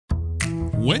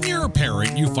When you're a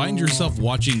parent, you find yourself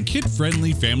watching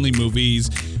kid-friendly family movies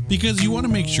because you want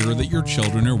to make sure that your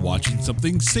children are watching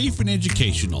something safe and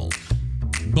educational.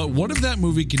 But what if that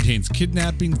movie contains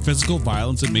kidnapping, physical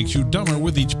violence, and makes you dumber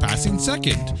with each passing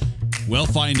second? We'll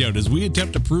find out as we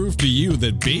attempt to prove to you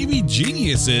that Baby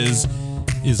Geniuses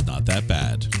is not that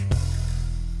bad.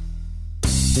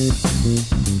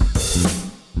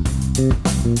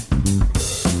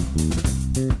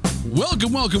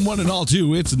 Welcome, one and all,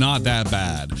 to It's Not That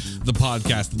Bad, the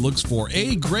podcast that looks for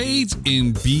A grades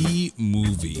in B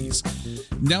movies.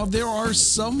 Now, there are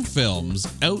some films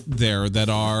out there that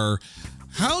are,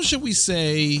 how shall we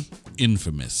say,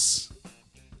 infamous.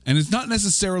 And it's not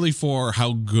necessarily for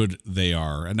how good they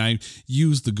are, and I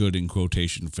use the good in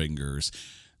quotation fingers.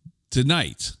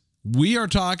 Tonight, we are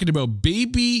talking about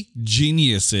Baby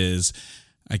Geniuses.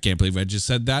 I can't believe I just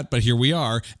said that, but here we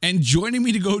are. And joining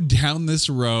me to go down this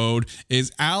road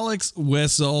is Alex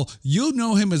Whistle. You'll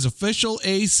know him as Official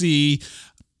AC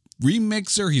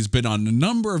Remixer. He's been on a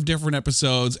number of different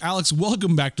episodes. Alex,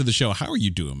 welcome back to the show. How are you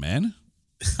doing, man?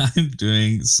 I'm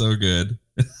doing so good.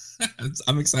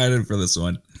 I'm excited for this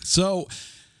one. So,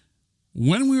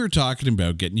 when we were talking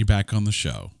about getting you back on the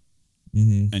show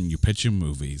and you pitching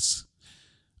movies,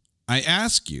 I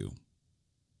asked you,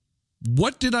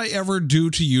 what did I ever do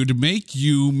to you to make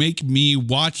me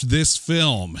watch this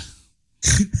film?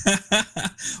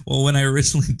 Well, when I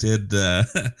originally did,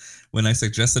 when I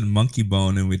suggested Monkey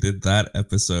Bone and we did that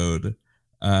episode,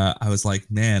 I was like,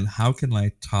 man, how can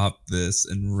I top this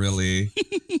and really,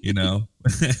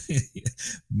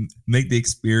 make the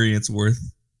experience worth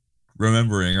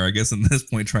remembering, or I guess at this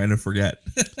point trying to forget.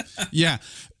 Yeah.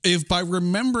 If by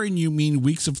remembering you mean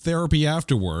weeks of therapy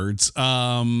afterwards,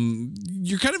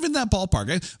 you're kind of in that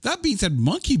ballpark. That being said,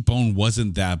 Monkey Bone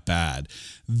wasn't that bad.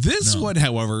 This one,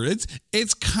 however,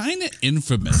 it's kind of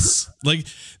infamous. Like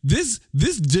this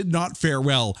did not fare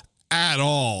well at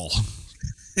all.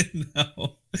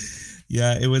 No.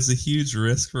 Yeah, it was a huge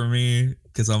risk for me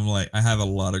because I'm like, I have a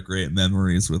lot of great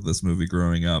memories with this movie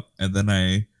growing up. And then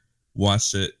I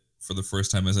watched it for the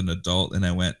first time as an adult and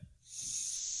I went,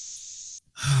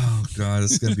 oh God,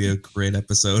 this is going to be a great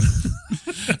episode.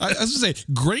 I was going to say,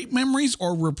 great memories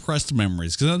or repressed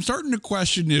memories? Because I'm starting to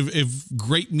question if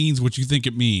great means what you think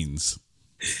it means.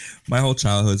 My whole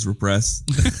childhood's repressed.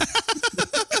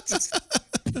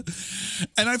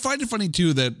 And I find it funny,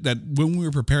 too, that when we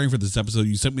were preparing for this episode,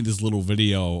 you sent me this little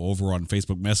video over on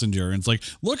Facebook Messenger. And it's like,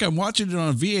 look, I'm watching it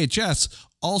on VHS.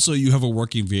 Also, you have a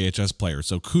working VHS player.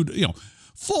 So,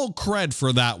 full cred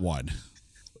for that one.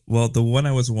 Well, the one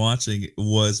I was watching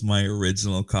was my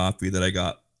original copy that I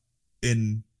got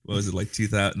in, what was it, like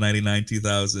 99,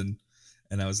 2000.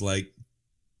 And I was like,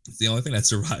 it's the only thing that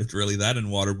survived, really, that and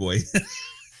Waterboy.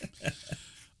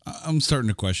 I'm starting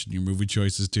to question your movie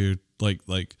choices, dude. Like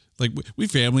we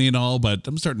family and all, but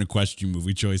I'm starting to question your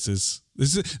movie choices.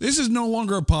 This is no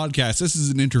longer a podcast. This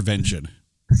is an intervention.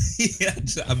 Yeah,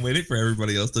 I'm waiting for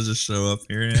everybody else to just show up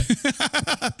here.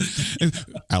 Yeah.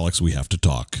 Alex, we have to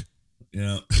talk.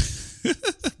 Yeah.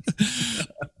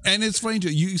 And it's funny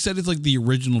too. You said it's like the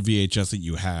original VHS that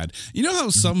you had. You know how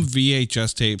some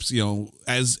VHS tapes,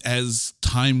 as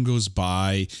time goes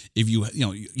by, if you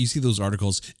see those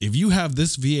articles, if you have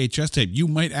this VHS tape, you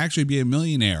might actually be a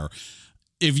millionaire.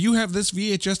 If you have this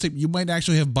VHS tape, you might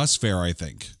actually have bus fare, I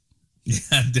think.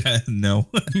 Yeah, no.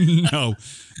 No.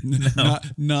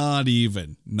 Not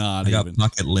even. I got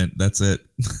pocket lint. That's it.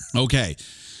 Okay.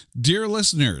 Dear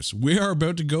listeners, we are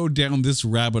about to go down this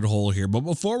rabbit hole here. But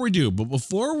before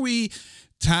we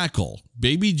tackle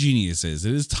Baby Geniuses,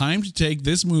 it is time to take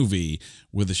this movie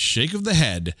with a shake of the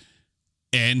head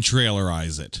and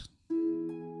trailerize it.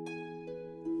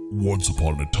 Once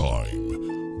upon a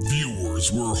time,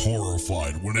 viewers were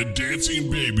horrified when a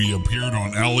dancing baby appeared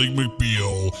on Ally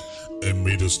McBeal and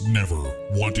made us never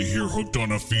want to hear Hooked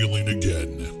on a Feeling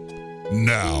again.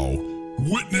 Now,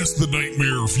 witness the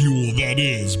nightmare fuel that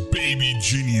is Baby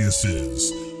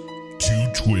Geniuses.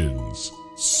 Two twins,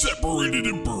 separated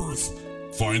at birth,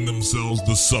 find themselves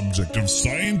the subject of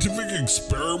scientific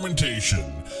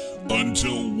experimentation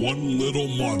until one little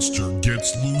monster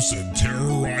gets loose and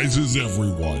terrorizes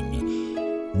everyone.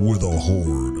 With a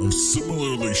horde of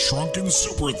similarly shrunken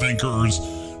superthinkers,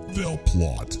 they'll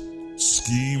plot,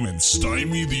 scheme, and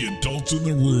stymie the adults in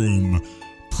the room,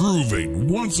 proving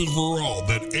once and for all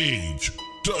that age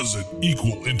doesn't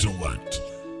equal intellect.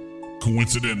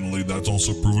 Coincidentally, that's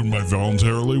also proven by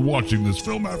voluntarily watching this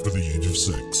film after the age of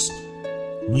 6.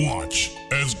 Watch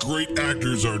as great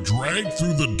actors are dragged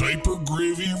through the diaper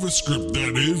gravy of a script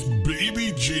that is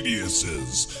Baby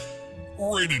Geniuses.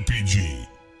 Rated PG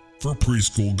for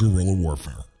preschool guerrilla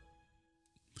warfare.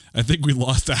 I think we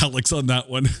lost Alex on that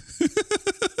one.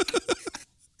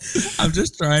 I'm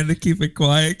just trying to keep it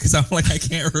quiet because I'm like, I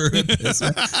can't ruin this. It's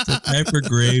a type of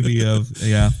gravy of,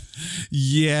 yeah.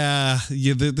 Yeah.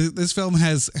 This film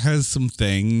has some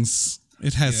things.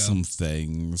 It has some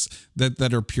things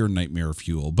that are pure nightmare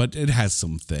fuel, but it has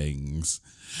some things.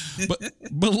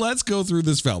 But let's go through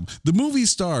this film. The movie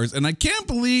stars, and I can't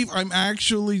believe I'm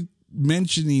actually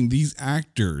mentioning these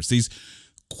actors, these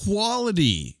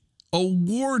quality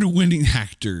award-winning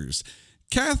actors.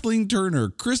 Kathleen Turner,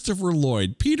 Christopher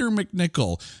Lloyd, Peter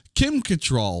MacNicol, Kim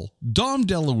Cattrall, Dom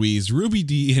DeLuise, Ruby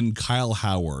Dee, and Kyle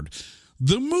Howard.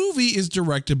 The movie is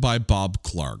directed by Bob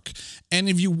Clark. And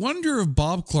if you wonder if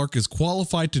Bob Clark is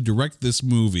qualified to direct this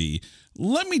movie,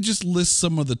 let me just list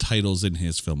some of the titles in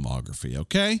his filmography,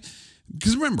 okay?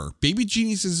 Because remember, Baby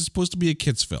Geniuses is supposed to be a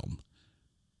kid's film.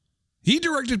 He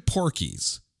directed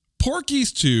Porky's,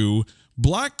 Porky's 2,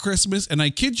 Black Christmas, and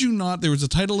I kid you not, there was a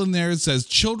title in there that says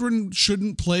Children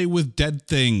Shouldn't Play with Dead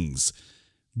Things.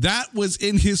 That was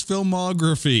in his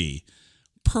filmography.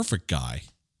 Perfect guy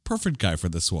for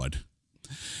this one.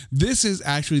 This is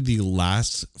actually the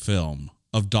last film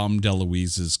of Dom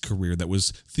DeLuise's career that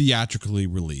was theatrically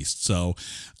released. So,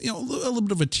 a little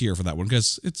bit of a tear for that one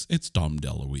because it's Dom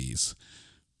DeLuise.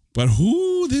 But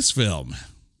this film,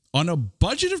 on a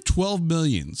budget of $12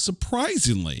 million,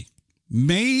 surprisingly,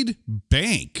 made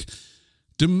bank.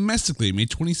 Domestically, it made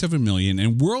 $27 million,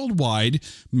 and worldwide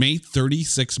made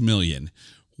 $36 million.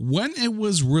 When it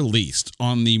was released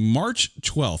on the March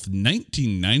 12th,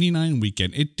 1999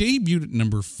 weekend, it debuted at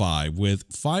number 5 with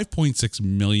 $5.6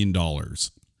 million.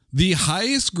 The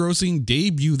highest grossing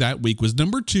debut that week was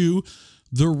number 2,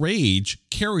 The Rage,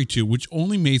 Carrie 2, which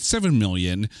only made $7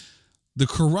 million. The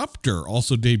Corruptor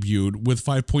also debuted with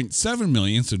 $5.7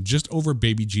 million, so just over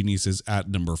Baby Geniuses at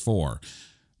number 4.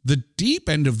 The Deep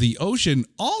End of the Ocean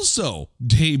also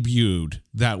debuted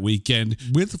that weekend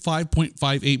with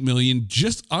 $5.58 million,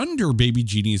 just under Baby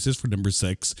Geniuses for number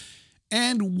 6.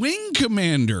 And Wing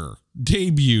Commander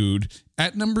debuted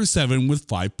at number 7 with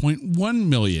 $5.1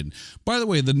 million. By the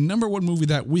way, the number 1 movie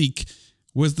that week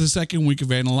was the second week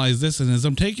of Analyze This, and as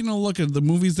I'm taking a look at the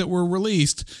movies that were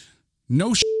released,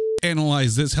 no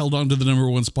Analyze This held on to the number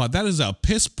 1 spot. That is a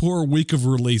piss poor week of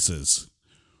releases.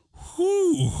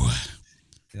 Whew.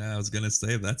 Yeah, I was gonna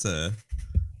say that's a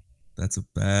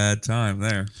bad time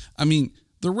there. I mean,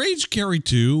 The Rage, Carrie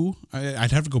 2,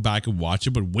 I'd have to go back and watch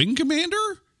it, but Wing Commander?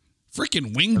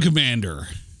 Freaking Wing Commander.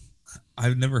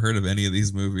 I've never heard of any of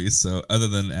these movies, so other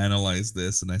than Analyze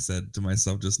This, and I said to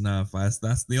myself just now,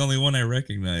 that's the only one I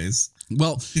recognize.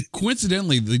 Well,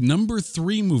 coincidentally, the number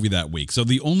 3 movie that week, so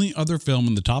the only other film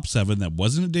in the top 7 that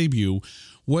wasn't a debut,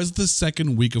 was the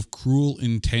second week of Cruel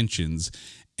Intentions,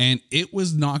 and it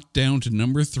was knocked down to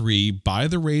number 3 by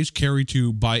The Rage, Carrie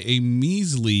 2 by a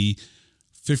measly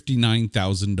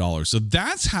 $59,000. So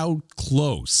that's how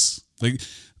close.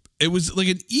 It was like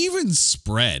an even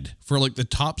spread for the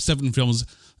top 7 films.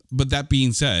 But that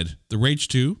being said, The Rage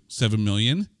 2, $7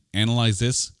 million. Analyze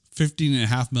This,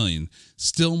 $15.5 million.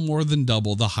 Still more than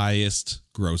double the highest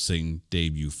grossing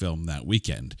debut film that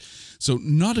weekend. So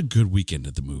not a good weekend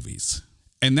at the movies.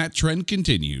 And that trend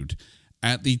continued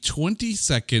at the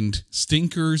 22nd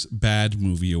Stinkers Bad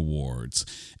Movie Awards.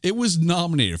 It was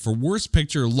nominated for Worst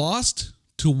Picture, lost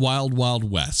to Wild Wild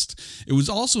West. It was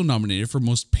also nominated for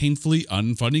Most Painfully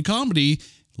Unfunny Comedy,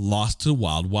 lost to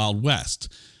Wild Wild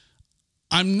West.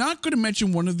 I'm not going to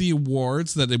mention one of the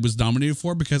awards that it was nominated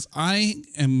for because I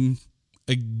am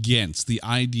against the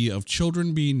idea of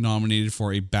children being nominated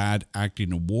for a bad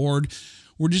acting award.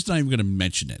 We're just not even going to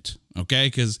mention it, okay?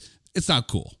 Because it's not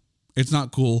cool. It's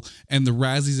not cool. And the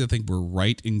Razzies, I think, were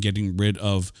right in getting rid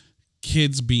of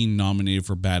kids being nominated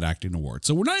for bad acting awards.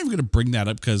 So we're not even going to bring that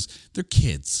up because they're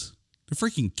kids. They're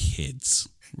freaking kids,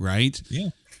 right?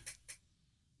 Yeah.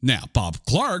 Now, Bob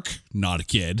Clark, not a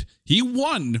kid, he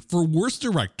won for Worst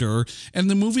Director, and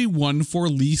the movie won for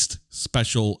Least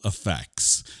Special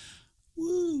Effects.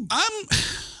 Woo. I'm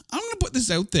going to put this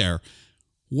out there.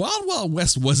 Wild Wild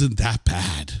West wasn't that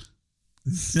bad.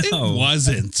 No. It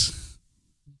wasn't.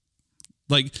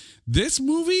 This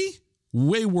movie,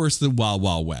 way worse than Wild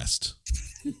Wild West.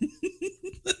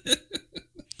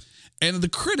 And the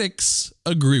critics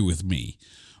agree with me.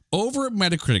 Over at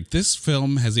Metacritic, this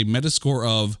film has a Metascore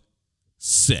of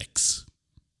 6.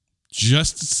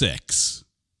 Just 6.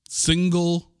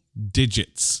 Single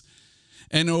digits.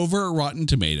 And over at Rotten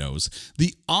Tomatoes,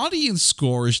 the audience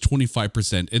score is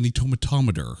 25% and the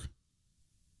tomatometer,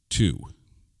 2.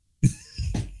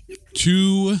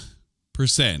 2%.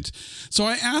 So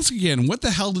I ask again, what the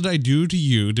hell did I do to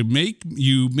you to make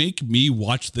me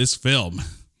watch this film?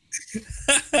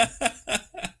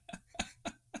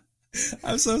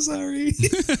 I'm so sorry.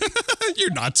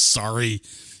 You're not sorry.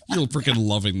 You're freaking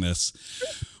loving this.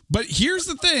 But here's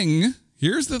the thing.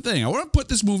 I want to put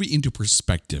this movie into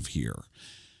perspective here.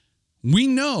 We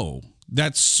know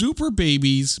that Super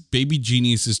Babies, Baby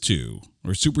Geniuses 2,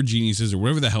 or Super Geniuses, or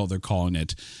whatever the hell they're calling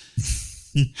it,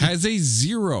 has a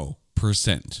 0%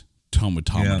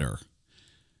 tomatometer. Yeah.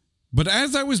 But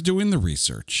as I was doing the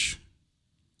research,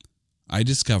 I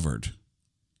discovered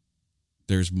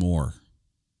there's more.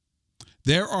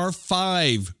 There are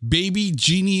 5 Baby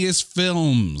Genius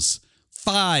films.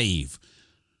 5.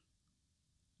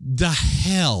 The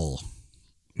hell.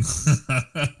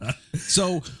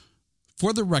 So,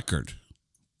 for the record,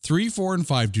 3, 4, and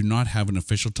 5 do not have an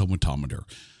official tomatometer.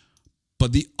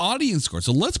 But the audience score,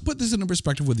 so let's put this into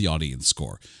perspective with the audience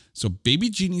score. So, Baby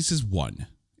Geniuses 1,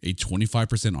 a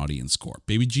 25% audience score.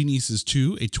 Baby Geniuses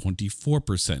 2, a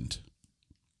 24%.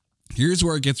 Here's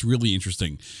where it gets really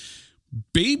interesting.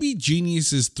 Baby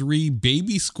Geniuses 3,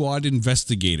 Baby Squad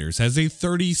Investigators has a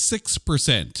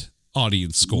 36%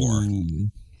 audience score.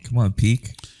 Ooh, come on,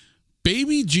 peak.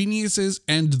 Baby Geniuses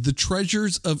and the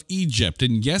Treasures of Egypt,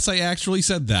 and yes, I actually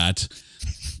said that,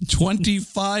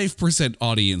 25%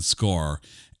 audience score.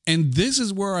 And this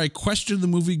is where I question the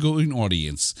movie-going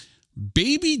audience.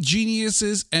 Baby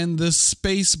Geniuses and the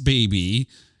Space Baby,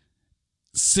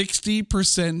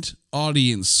 60%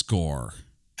 audience score.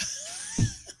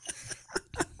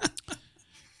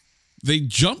 They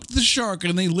jumped the shark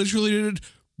and they literally did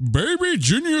Baby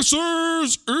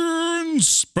Geniuses in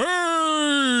Space.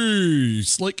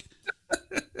 Like,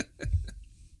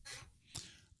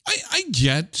 I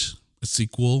get a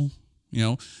sequel. You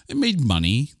know, it made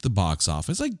money at the box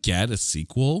office. I get a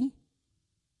sequel.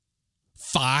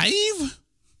 5?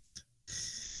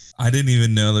 I didn't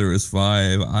even know there was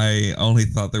 5. I only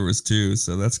thought there was 2,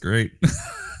 so that's great.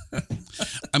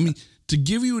 I mean, to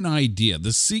give you an idea,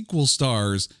 the sequel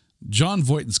stars Jon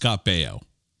Voight and Scott Baio.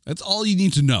 That's all you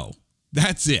need to know.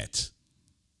 That's it.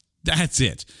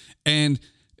 And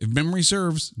if memory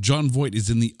serves, Jon Voight is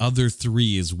in the other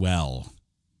 3 as well.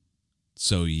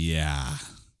 So yeah.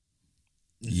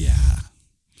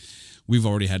 We've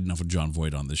already had enough of Jon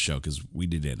Voight on this show because we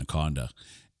did Anaconda.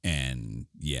 And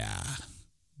yeah.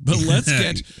 But let's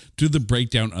get to the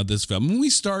breakdown of this film. And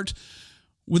we start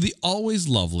with the always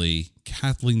lovely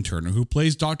Kathleen Turner, who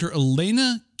plays Dr.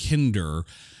 Elena Kinder.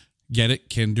 Get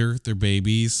it, Kinder? They're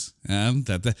babies.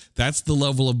 That's the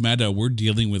level of meta we're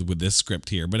dealing with this script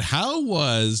here. But how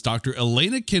was Dr.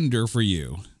 Elena Kinder for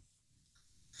you?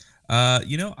 I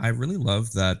really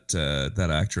love that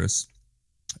actress.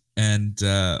 And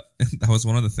that was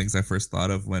one of the things I first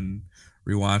thought of when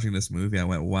rewatching this movie. I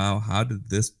went, wow, how did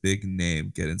this big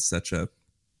name get in such a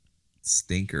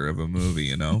stinker of a movie,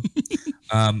 you know?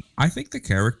 I think the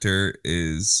character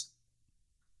is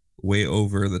way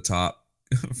over the top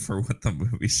for what the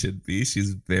movie should be.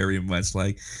 She's very much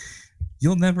like,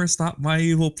 you'll never stop my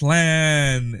evil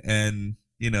plan. And,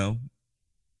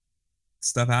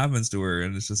 stuff happens to her.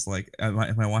 And it's just like, am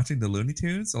I watching the Looney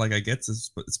Tunes? Like, I guess it's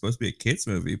supposed to be a kid's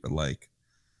movie, but like,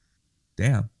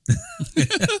 damn.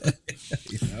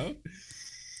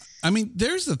 I mean,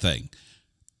 there's the thing.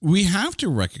 We have to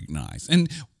recognize, and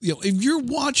if you're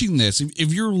watching this,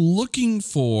 if you're looking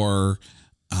for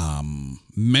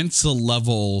Mensa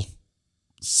level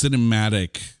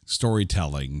cinematic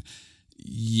storytelling,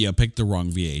 you picked the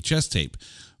wrong VHS tape.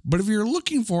 But if you're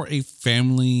looking for a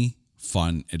family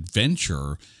fun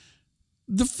adventure,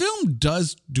 the film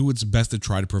does do its best to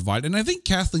try to provide. And I think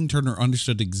Kathleen Turner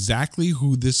understood exactly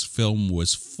who this film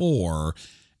was for,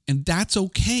 and that's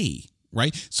okay,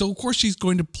 right? So of course she's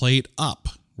going to play it up,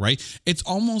 right? It's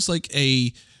almost like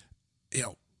a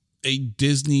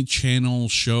Disney Channel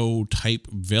show type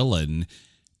villain.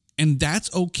 And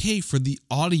that's okay for the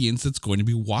audience that's going to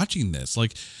be watching this.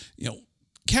 Like,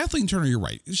 Kathleen Turner, you're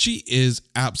right. She is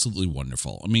absolutely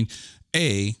wonderful. I mean,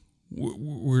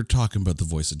 we're talking about the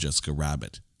voice of Jessica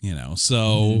Rabbit,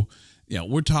 So,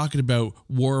 we're talking about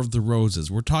War of the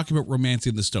Roses. We're talking about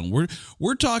Romancing the Stone.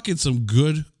 We're talking some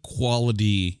good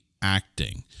quality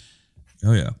acting.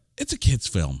 Oh, yeah. It's a kid's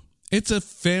film. It's a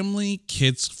family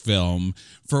kids film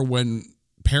for when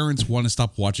parents want to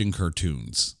stop watching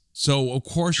cartoons. So, of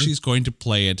course, she's going to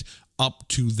play it up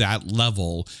to that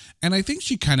level. And I think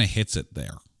she kind of hits it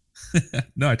there.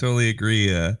 No, I totally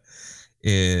agree.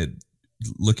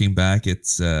 Looking back,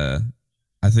 it's I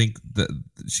think that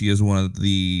she is one of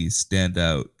the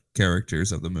standout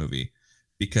characters of the movie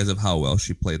because of how well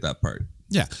she played that part.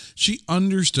 Yeah, she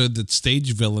understood that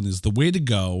stage villain is the way to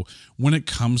go when it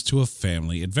comes to a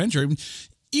family adventure. I mean,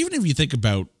 even if you think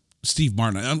about Steve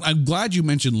Martin. I'm glad you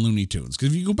mentioned Looney Tunes,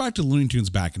 because if you go back to Looney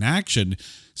Tunes Back in Action,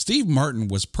 Steve Martin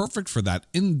was perfect for that,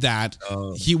 in that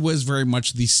he was very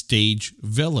much the stage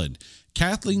villain.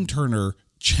 Kathleen Turner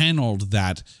channeled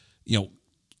that,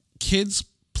 kids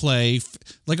play,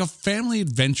 like a family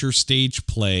adventure stage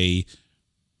play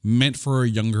meant for a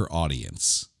younger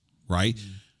audience, right?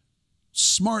 Mm-hmm.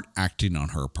 Smart acting on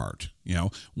her part.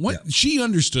 She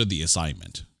understood the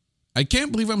assignment. I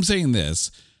can't believe I'm saying this.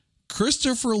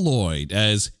 Christopher Lloyd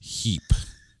as Heap.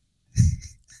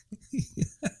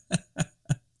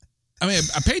 I mean,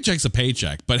 a paycheck's a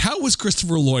paycheck, but how was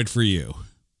Christopher Lloyd for you?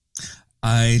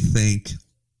 I think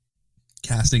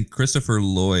casting Christopher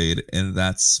Lloyd in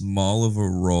that small of a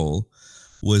role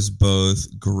was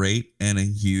both great and a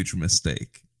huge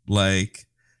mistake. Like,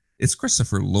 it's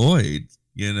Christopher Lloyd,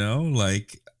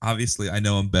 obviously I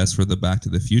know him best for the Back to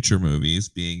the Future movies,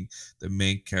 being the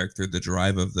main character, the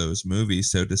drive of those movies.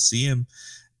 So to see him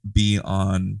be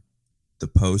on the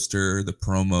poster, the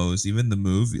promos, even the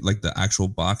movie, like the actual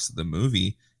box of the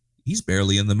movie, he's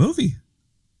barely in the movie.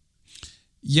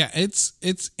 Yeah, it's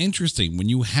interesting when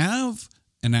you have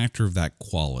an actor of that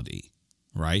quality,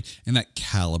 right? And that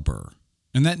caliber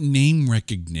and that name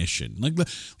recognition. Like,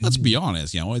 let's be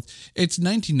honest, it's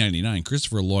 1999.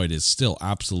 Christopher Lloyd is still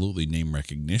absolutely name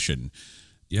recognition.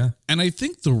 Yeah. And I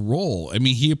think the role,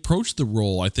 he approached the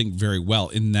role, I think, very well,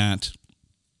 in that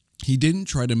he didn't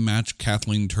try to match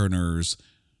Kathleen Turner's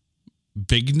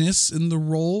bigness in the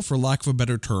role, for lack of a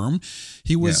better term.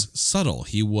 He was subtle.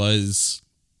 He was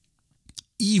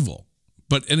evil,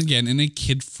 and again, in a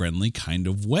kid-friendly kind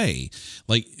of way.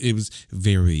 Like, it was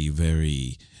very,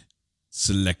 very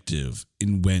selective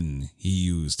in when he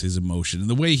used his emotion, and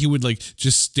the way he would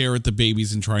just stare at the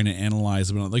babies and trying to analyze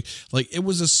them. Like it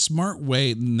was a smart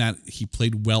way in that he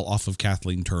played well off of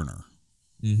Kathleen Turner.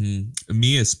 Mm-hmm.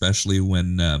 Me especially,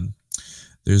 when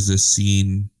there's this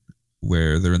scene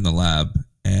where they're in the lab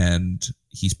and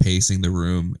he's pacing the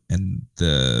room and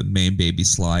the main baby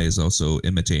Sly is also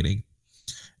imitating,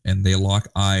 and they lock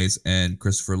eyes, and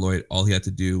Christopher Lloyd, all he had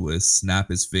to do was snap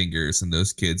his fingers and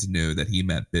those kids knew that he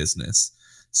meant business.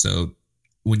 So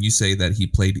when you say that he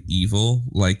played evil,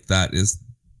 like, that is,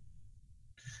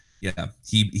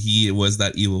 he was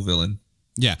that evil villain.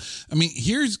 Yeah.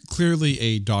 Here's clearly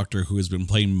a doctor who has been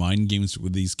playing mind games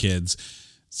with these kids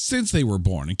since they were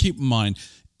born. And keep in mind,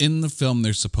 in the film,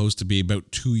 they're supposed to be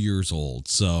about 2 years old.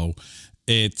 So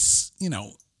it's,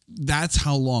 that's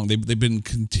how long they've been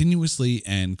continuously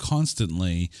and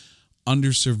constantly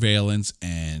under surveillance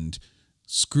and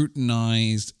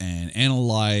scrutinized and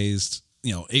analyzed,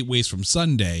 8 Ways from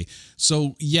Sunday.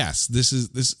 So yes,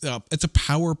 it's a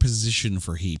power position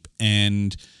for Heap.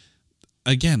 And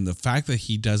again, the fact that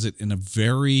he does it in a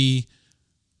very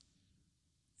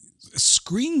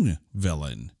screen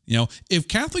villain, if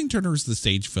Kathleen Turner is the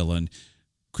stage villain,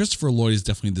 Christopher Lloyd is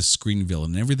definitely the screen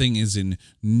villain. Everything is in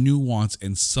nuance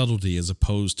and subtlety as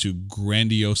opposed to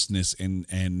grandioseness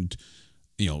and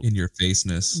in your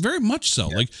faceness. Very much so.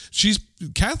 Yeah.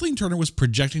 Kathleen Turner was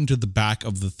projecting to the back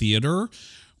of the theater,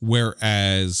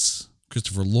 whereas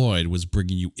Christopher Lloyd was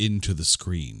bringing you into the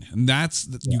screen. And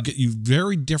you get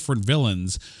very different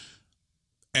villains.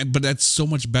 But that's so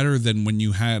much better than when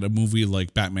you had a movie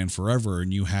like Batman Forever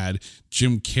and you had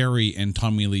Jim Carrey and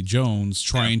Tommy Lee Jones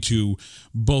trying to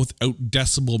both out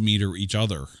decibel meter each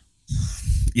other.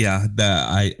 Yeah,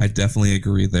 I definitely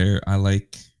agree there. I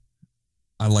like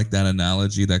that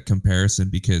analogy, that comparison,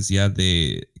 because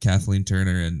Kathleen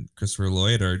Turner and Christopher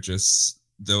Lloyd are just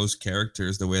those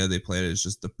characters. The way that they played it is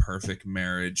just the perfect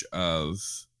marriage of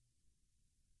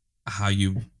how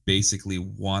you basically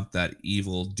want that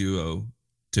evil duo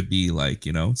to be like,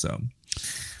 so.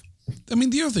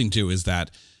 The other thing too is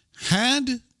that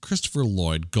had Christopher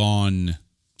Lloyd gone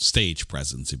stage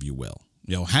presence, if you will,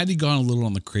 had he gone a little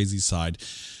on the crazy side,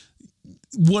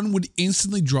 one would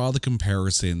instantly draw the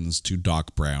comparisons to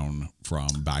Doc Brown from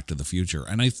Back to the Future.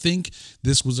 And I think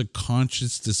this was a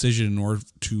conscious decision in order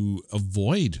to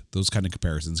avoid those kind of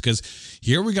comparisons, because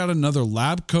here we got another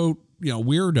lab coat,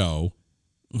 weirdo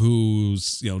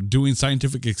who's doing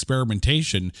scientific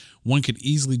experimentation. One could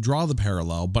easily draw the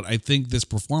parallel, but I think this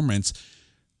performance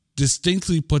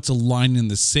distinctly puts a line in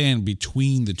the sand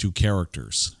between the two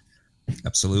characters.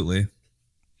 Absolutely.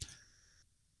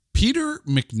 Peter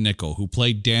McNichol, who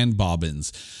played Dan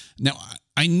Bobbins. Now,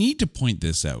 I need to point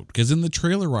this out because in the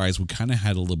Trailer Eyes, we kind of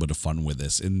had a little bit of fun with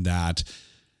this, in that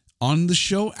on the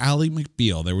show Ally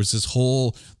McBeal, there was this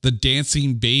whole the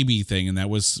dancing baby thing, and that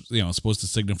was supposed to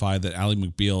signify that Ally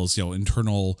McBeal's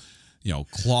internal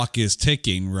clock is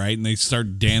ticking, right? And they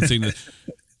start dancing.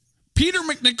 Peter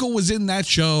McNichol was in that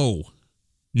show.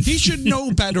 He should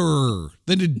know better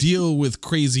than to deal with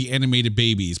crazy animated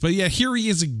babies. But yeah, here he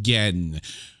is again.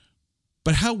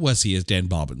 But how was he as Dan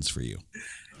Bobbins for you?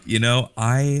 You know,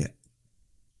 I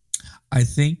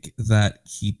think that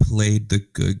he played the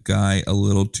good guy a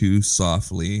little too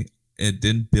softly. It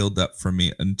didn't build up for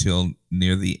me until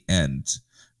near the end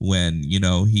when, you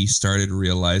know, he started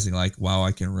realizing like, wow,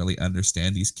 I can really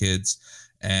understand these kids,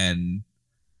 and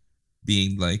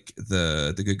being like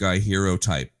the good guy hero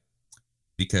type.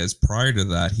 Because prior to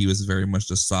that, he was very much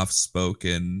the soft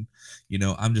spoken, you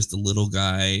know, I'm just a little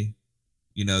guy.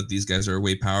 You know, these guys are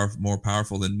way more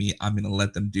powerful than me. I'm going to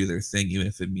let them do their thing, even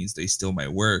if it means they steal my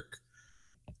work.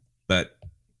 But,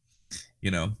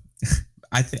 you know,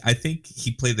 I think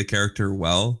he played the character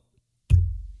well.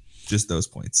 Just those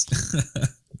points.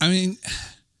 I mean,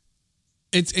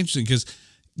 it's interesting because,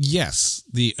 yes,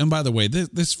 and by the way,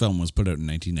 this film was put out in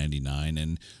 1999.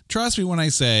 And trust me when I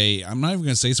say, I'm not even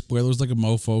going to say spoilers like a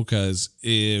mofo, because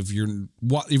if you're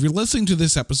listening to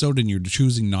this episode and you're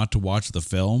choosing not to watch the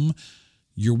film,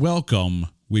 you're welcome.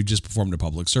 We've just performed a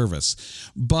public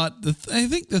service. But I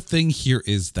think the thing here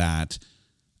is that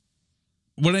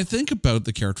when I think about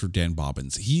the character of Dan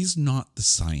Bobbins, he's not the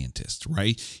scientist,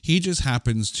 right? He just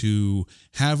happens to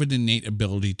have an innate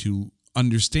ability to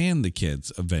understand the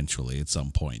kids eventually at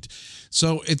some point.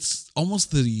 So it's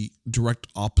almost the direct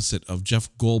opposite of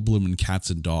Jeff Goldblum in Cats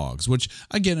and Dogs, which,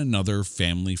 again, another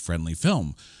family-friendly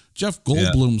film. Jeff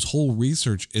Goldblum's whole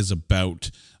research is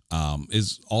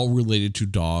all related to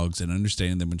dogs and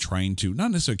understanding them and trying to not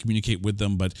necessarily communicate with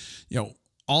them, but, you know,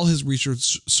 all his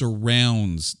research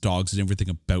surrounds dogs and everything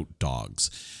about dogs.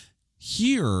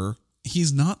 Here,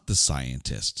 he's not the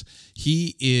scientist.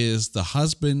 He is the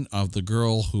husband of the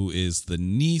girl who is the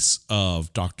niece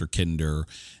of Dr. Kinder,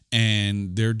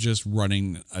 and they're just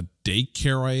running a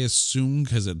daycare, I assume,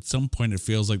 because at some point it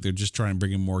feels like they're just trying to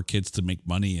bring in more kids to make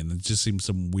money, and it just seems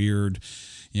some weird,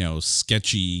 you know,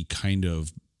 sketchy kind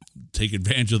of take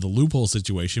advantage of the loophole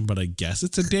situation, but I guess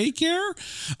it's a daycare.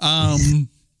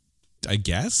 I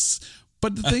guess.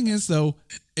 But the thing is, though,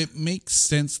 it makes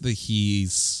sense that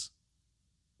he's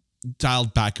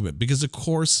dialed back a bit because, of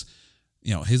course,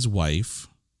 you know, his wife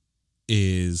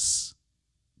is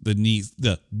the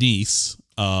niece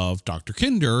of Dr.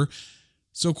 Kinder.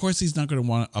 So, of course, he's not going to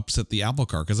want to upset the apple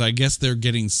cart because I guess they're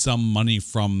getting some money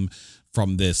from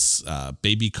this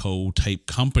Baby Co. type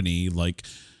company. Like,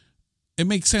 it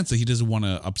makes sense that he doesn't want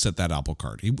to upset that apple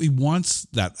cart. He wants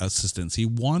that assistance. He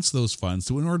wants those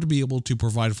funds in order to be able to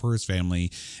provide for his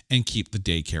family and keep the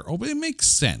daycare open. It makes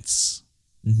sense.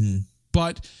 Mm-hmm.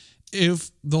 But if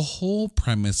the whole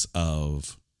premise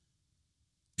of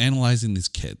analyzing these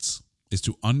kids is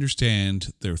to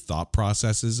understand their thought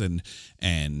processes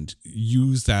and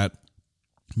use that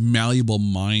malleable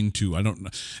mind to, I don't know,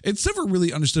 it's never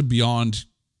really understood beyond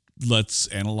let's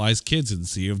analyze kids and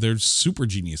see if they're super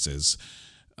geniuses.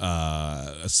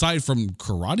 Aside from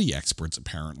karate experts,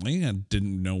 apparently, I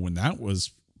didn't know when that was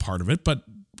part of it, but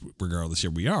regardless, here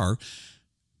we are.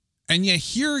 And yet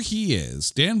here he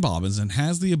is, Dan Bobbins, and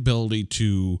has the ability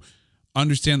to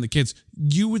understand the kids.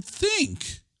 You would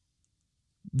think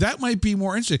that might be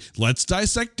more interesting. Let's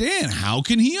dissect Dan. How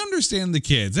can he understand the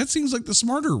kids? That seems like the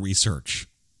smarter research.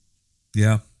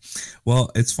 Yeah.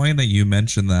 Well, it's funny that you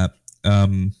mentioned that.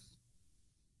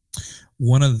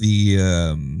 One of the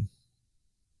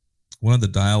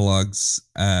dialogues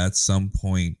at some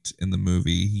point in the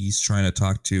movie, he's trying to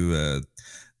talk to,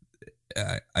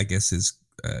 I guess his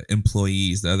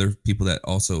employees, the other people that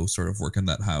also sort of work in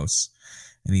that house,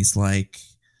 and he's like,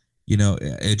 you know,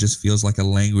 it just feels like a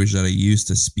language that I used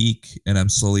to speak, and I'm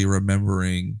slowly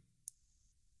remembering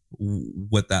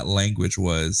what that language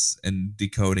was and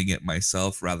decoding it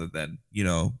myself rather than, you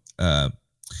know,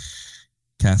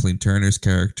 Kathleen Turner's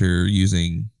character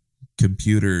using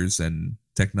computers and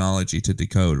technology to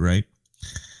decode, right?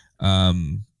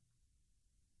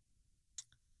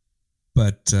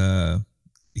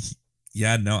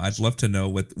 Yeah, no, I'd love to know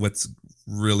what's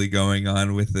really going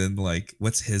on within, like,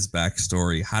 what's his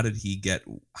backstory? How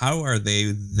are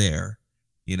they there?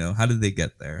 You know, how did they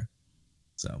get there?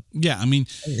 So, yeah, I mean,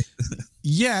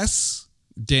 yes,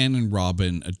 Dan and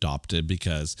Robin adopted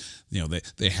because, you know,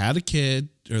 they had a kid,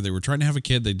 or they were trying to have a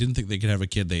kid. They didn't think they could have a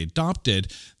kid. They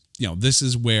adopted. You know, this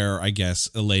is where I guess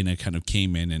Elena kind of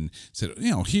came in and said,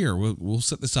 you know, here, we'll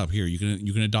set this up here. You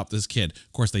can adopt this kid.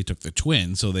 Of course, they took the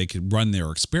twin so they could run their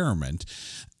experiment,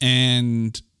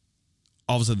 and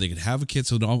all of a sudden they could have a kid.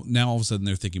 So now all of a sudden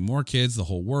they're thinking more kids. The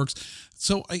whole works.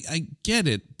 So I get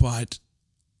it, but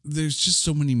there's just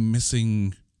so many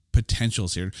missing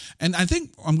potentials here. And I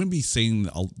think I'm going to be saying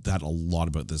that a lot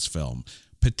about this film.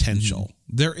 potential.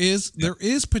 There is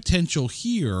potential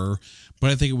here,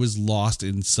 but I think it was lost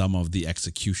in some of the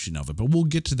execution of it. But we'll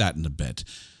get to that in a bit.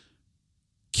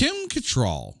 Kim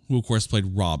Cattrall, who of course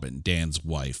played Robin, Dan's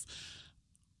wife.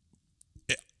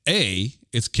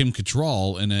 It's Kim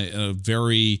Cattrall in a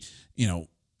very,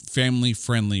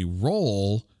 family-friendly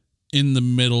role in the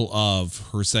middle of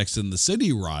her Sex and the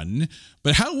City run.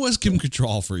 But how was Kim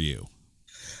Cattrall for you?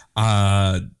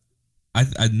 I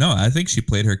think she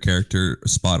played her character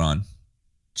spot on.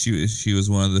 She was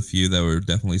one of the few that were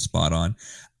definitely spot on.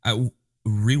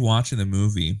 Rewatching the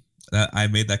movie, that I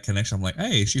made that connection. I'm like,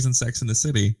 hey, she's in Sex and the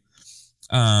City,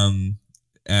 and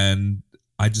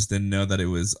I just didn't know that it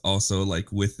was also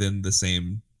like within the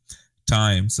same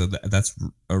time. So that's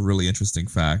a really interesting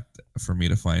fact for me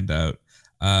to find out.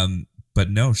 But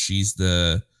no, she's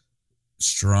the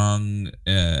strong,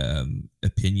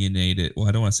 opinionated. Well,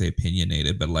 I don't want to say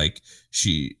opinionated, but like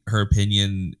her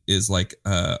opinion is like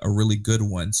a really good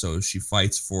one. So she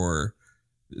fights to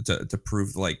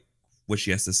prove like what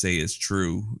she has to say is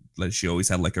true. Like she always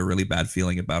had like a really bad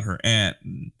feeling about her aunt,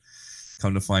 and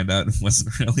come to find out it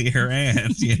wasn't really her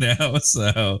aunt,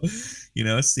 So,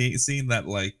 seeing that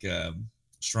like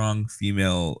strong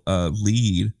female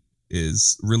lead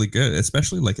is really good,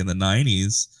 especially like in the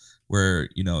 90s where,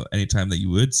 anytime that you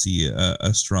would see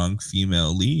a strong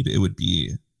female lead, it would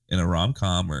be in a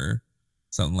rom-com or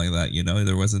something like that.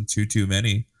 There wasn't too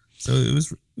many. So it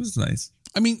was nice.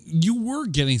 I mean, you were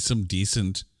getting some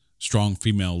decent strong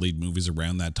female lead movies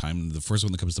around that time. The first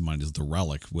one that comes to mind is The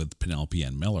Relic with Penelope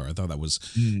Ann Miller. I thought that was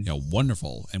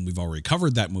wonderful, and we've already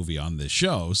covered that movie on this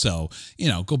show, so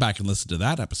go back and listen to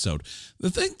that episode.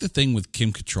 The thing with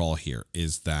Kim Cattrall here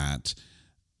is that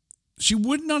she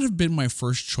would not have been my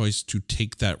first choice to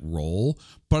take that role,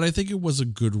 but I think it was a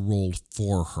good role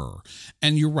for her.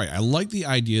 And you're right, I like the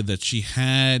idea that she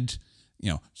had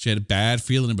a bad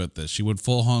feeling about this. She went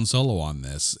full Han Solo on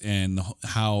this, and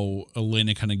how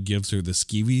Elena kind of gives her the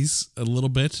skeevies a little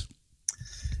bit.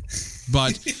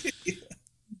 But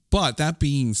that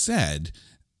being said,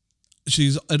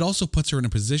 it also puts her in a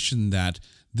position that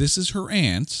this is her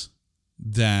aunt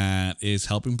that is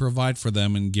helping provide for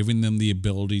them and giving them the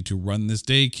ability to run this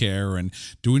daycare and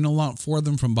doing a lot for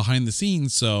them from behind the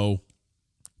scenes. So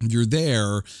you're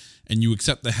there and you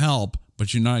accept the help,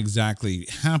 but you're not exactly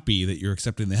happy that you're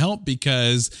accepting the help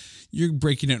because you're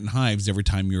breaking out in hives every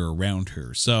time you're around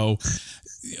her. So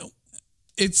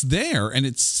it's there and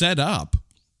it's set up.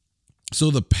 So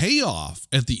the payoff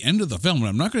at the end of the film, and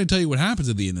I'm not going to tell you what happens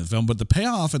at the end of the film, but the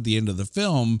payoff at the end of the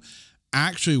film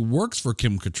actually works for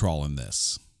Kim Cattrall in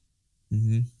this.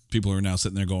 Mm-hmm. People are now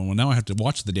sitting there going, well, now I have to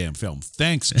watch the damn film.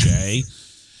 Thanks, Jay.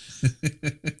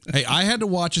 Hey, I had to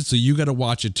watch it, so you got to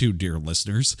watch it too, dear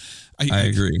listeners. I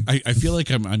agree. I feel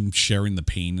like I'm sharing the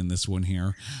pain in this one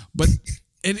here. But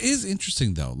it is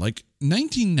interesting, though. Like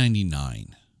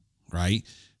 1999, right?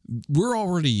 We're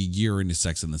already a year into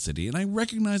Sex and the City, and I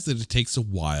recognize that it takes a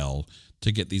while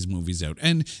to get these movies out.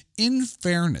 And in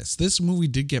fairness, this movie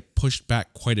did get pushed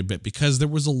back quite a bit because there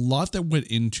was a lot that went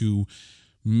into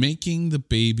making the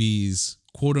babies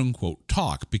quote unquote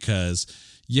talk, because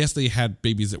yes, they had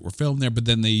babies that were filmed there, but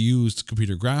then they used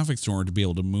computer graphics in order to be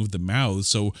able to move the mouths.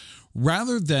 So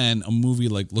rather than a movie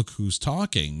like Look Who's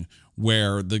Talking,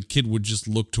 where the kid would just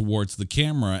look towards the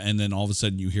camera and then all of a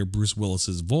sudden you hear Bruce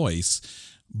Willis's voice,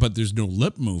 but there's no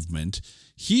lip movement,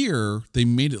 here they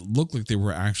made it look like they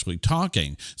were actually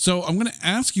talking. So I'm going to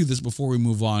ask you this before we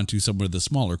move on to some of the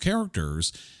smaller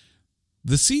characters.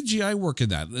 The CGI work in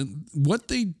that, what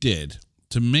they did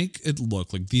to make it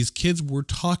look like these kids were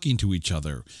talking to each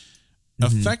other,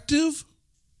 effective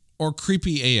or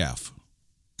creepy AF?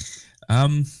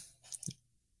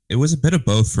 It was a bit of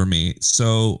both for me.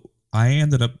 So I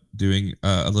ended up doing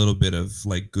a little bit of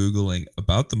like Googling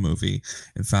about the movie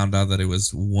and found out that it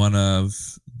was one of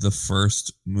the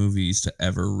first movies to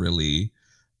ever really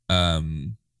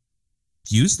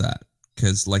use that.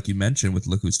 Because like you mentioned with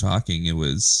Look Who's Talking, it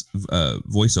was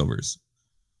voiceovers.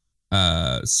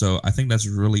 So I think that's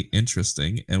really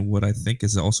interesting. And what I think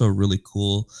is also a really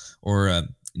cool or a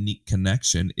neat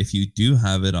connection, if you do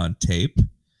have it on tape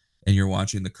and you're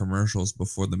watching the commercials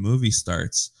before the movie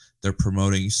starts, they're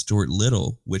promoting Stuart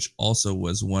Little, which also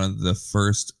was one of the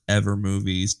first ever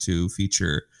movies to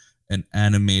feature an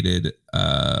animated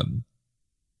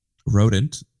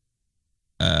rodent,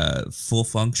 full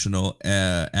functional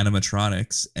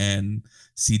animatronics and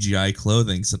CGI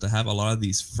clothing. So to have a lot of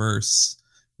these firsts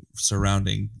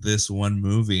surrounding this one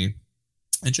movie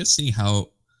and just see how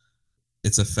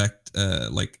its effect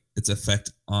its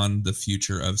effect on the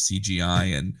future of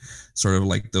CGI and sort of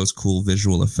like those cool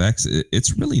visual effects.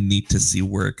 It's really neat to see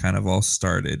where it kind of all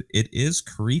started. It is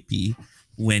creepy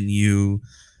when you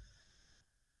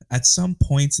at some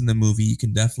points in the movie you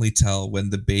can definitely tell when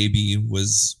the baby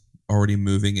was already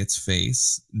moving its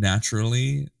face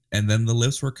naturally, and then the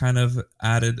lips were kind of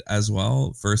added as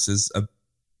well versus a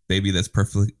baby that's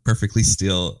perfectly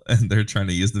still, and they're trying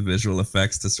to use the visual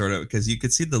effects to sort of, because you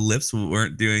could see the lips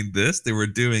weren't doing this, they were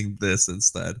doing this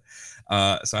instead.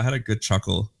 So I had a good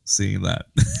chuckle seeing that.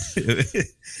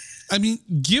 I mean,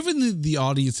 given the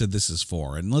audience that this is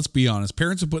for, and let's be honest,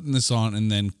 parents are putting this on and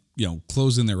then, you know,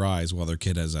 closing their eyes while their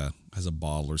kid has a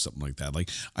bottle or something like that. Like,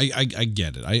 I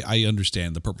get it. I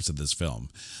understand the purpose of this film.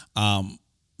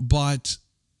 But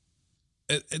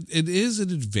it is an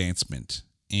advancement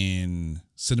in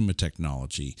cinema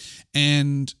technology,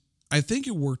 and I think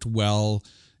it worked well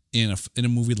in a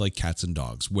movie like Cats and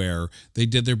Dogs, where they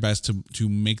did their best to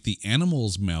make the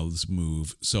animals' mouths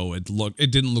move, so it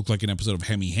didn't look like an episode of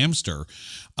Hemi Hamster,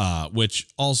 which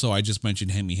also I just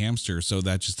mentioned Hemi Hamster, so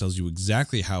that just tells you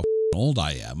exactly how old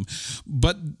I am.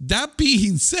 But that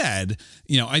being said,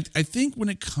 you know, I think when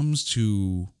it comes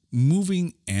to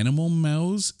moving animal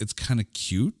mouths, it's kind of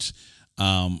cute.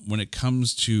 When it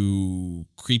comes to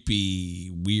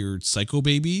creepy, weird psycho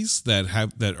babies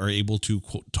that are able to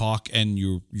quote, talk and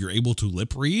you're able to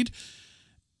lip read,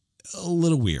 a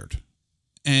little weird.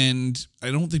 And I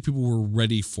don't think people were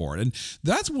ready for it. And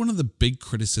that's one of the big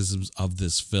criticisms of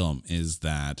this film, is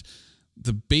that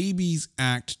the babies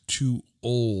act too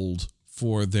old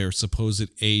for their supposed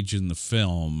age in the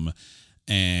film,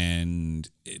 and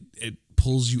it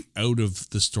pulls you out of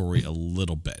the story a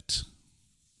little bit.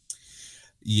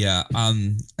 Yeah,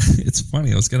 it's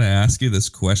funny. I was going to ask you this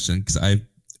question because I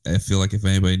feel like if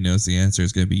anybody knows the answer,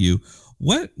 it's going to be you.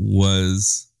 What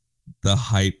was the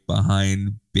hype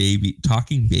behind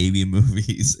talking baby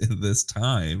movies in this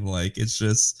time? Like, it's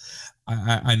just,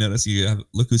 I noticed you have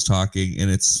Look Who's Talking in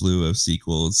its slew of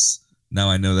sequels. Now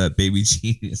I know that Baby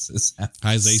Geniuses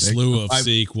has a slew of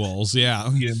sequels. Yeah,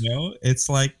 you know, it's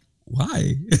like,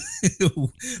 why?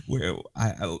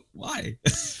 Why?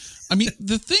 I mean,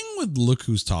 the thing with Look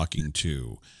Who's Talking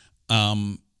too,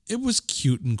 it was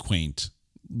cute and quaint,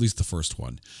 at least the first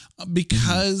one,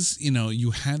 because, you know,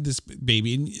 you had this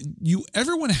baby, and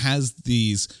everyone has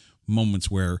these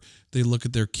moments where they look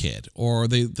at their kid, or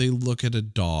they look at a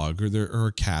dog or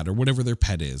a cat or whatever their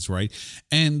pet is, right?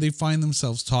 And they find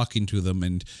themselves talking to them,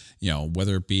 and, you know,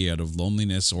 whether it be out of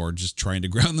loneliness or just trying to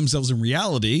ground themselves in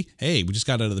reality. Hey, we just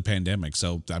got out of the pandemic,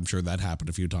 so I'm sure that happened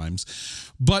a few times.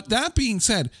 But that being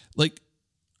said, like,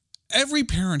 every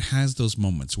parent has those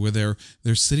moments where they're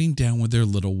sitting down with their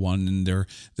little one, and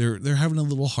they're having a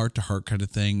little heart-to-heart kind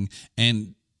of thing,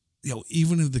 and, you know,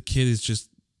 even if the kid is just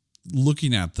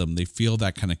looking at them, they feel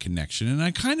that kind of connection. And I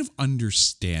kind of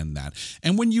understand that.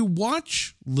 And when you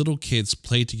watch little kids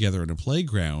play together in a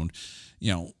playground,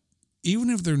 you know,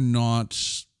 even if they're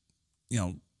not, you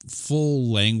know,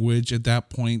 full language at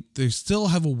that point, they still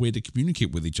have a way to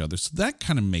communicate with each other. So that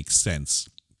kind of makes sense.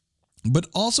 But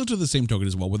also, to the same token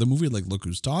as well, with a movie like Look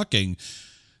Who's Talking,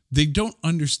 they don't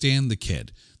understand the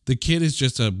kid. The kid is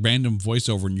just a random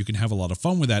voiceover, and you can have a lot of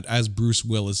fun with that, as Bruce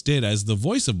Willis did as the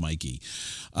voice of Mikey.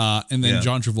 And then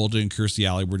John Travolta and Kirstie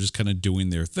Alley were just kind of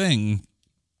doing their thing.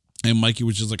 And Mikey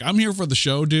was just like, I'm here for the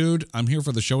show, dude. I'm here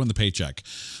for the show and the paycheck.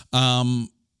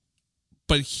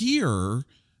 But here,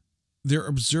 they're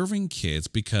observing kids,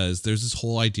 because there's this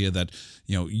whole idea that,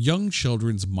 you know, young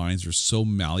children's minds are so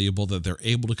malleable that they're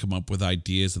able to come up with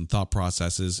ideas and thought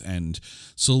processes and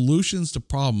solutions to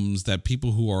problems that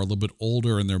people who are a little bit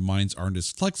older and their minds aren't as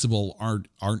flexible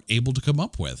aren't able to come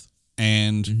up with.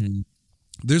 And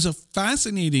there's a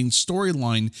fascinating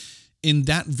storyline in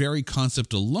that very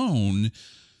concept alone.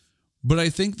 But I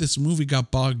think this movie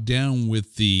got bogged down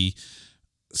with the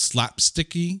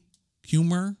slapsticky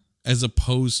humor, as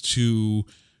opposed to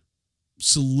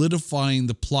solidifying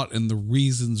the plot and the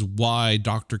reasons why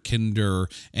Dr. Kinder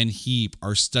and Heap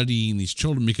are studying these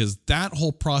children, because that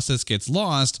whole process gets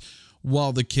lost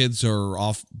while the kids are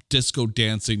off disco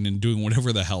dancing and doing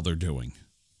whatever the hell they're doing.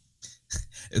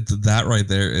 That right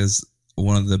there is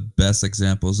one of the best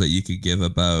examples that you could give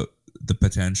about the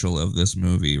potential of this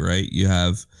movie, right? You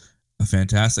have a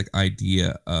fantastic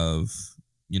idea of,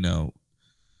 you know,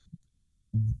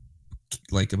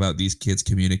 like about these kids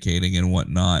communicating and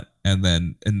whatnot, and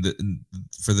then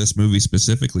for this movie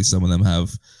specifically, some of them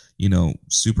have, you know,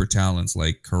 super talents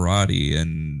like karate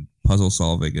and puzzle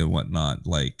solving and whatnot.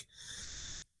 Like,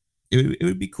 it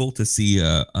would be cool to see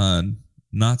a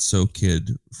not so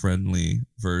kid friendly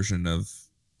version of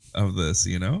this,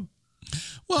 you know.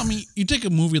 Well, I mean, you take a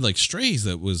movie like Strays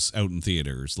that was out in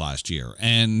theaters last year,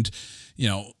 and, you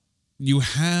know, you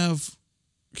have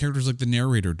characters like the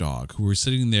narrator dog who are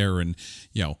sitting there and,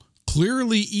 you know,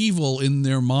 clearly evil in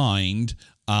their mind,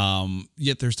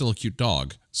 yet they're still a cute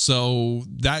dog. So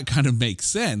that kind of makes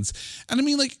sense. And I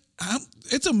mean, like,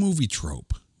 it's a movie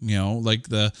trope, you know, like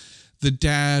the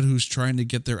dad who's trying to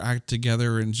get their act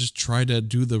together and just try to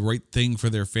do the right thing for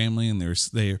their family. And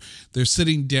they're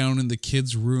sitting down in the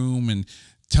kid's room and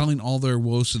telling all their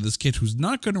woes to this kid who's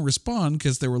not going to respond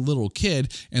because they're a little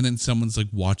kid. And then someone's like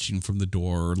watching from the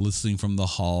door or listening from the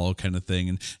hall kind of thing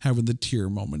and having the tear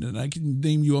moment. And I can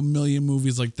name you a million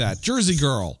movies like that. Jersey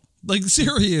Girl, like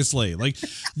seriously, like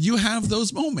you have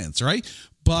those moments, right?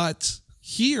 But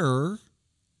here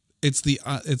it's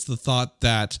the thought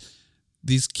that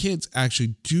these kids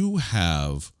actually do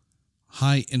have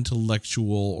high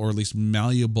intellectual or at least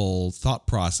malleable thought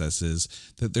processes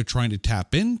that they're trying to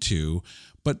tap into,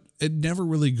 but it never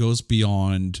really goes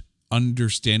beyond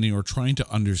understanding or trying to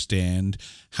understand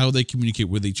how they communicate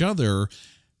with each other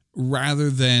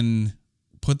rather than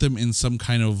put them in some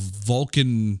kind of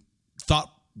Vulcan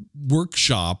thought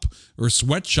workshop or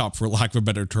sweatshop, for lack of a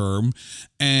better term,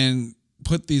 and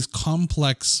put these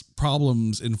complex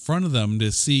problems in front of them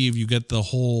to see if you get the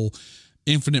whole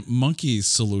infinite monkeys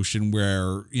solution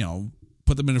where, you know,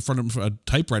 put them in front of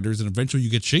typewriters and eventually you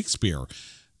get Shakespeare.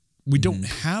 We don't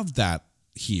have that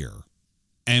here.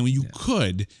 And you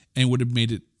could, and would have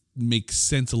made it make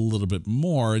sense a little bit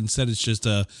more. Instead, it's just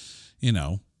a, you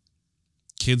know,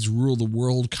 kids rule the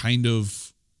world kind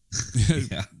of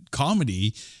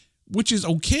comedy, which is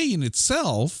okay in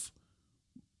itself,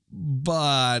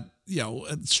 but, you know,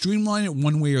 streamline it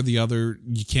one way or the other.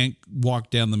 You can't walk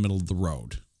down the middle of the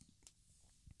road.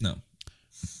 No.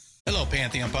 Hello,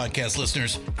 Pantheon Podcast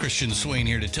listeners. Christian Swain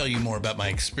here to tell you more about my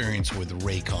experience with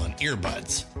Raycon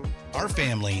earbuds. Our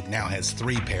family now has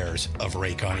 3 pairs of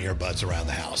Raycon earbuds around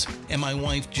the house, and my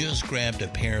wife just grabbed a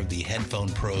pair of the Headphone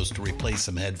Pros to replace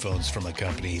some headphones from a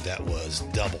company that was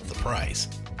double the price.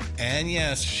 And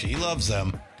yes, she loves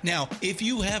them. Now, if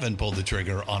you haven't pulled the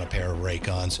trigger on a pair of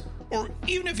Raycons, or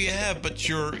even if you have, but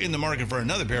you're in the market for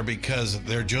another pair because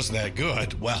they're just that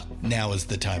good, well, now is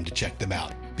the time to check them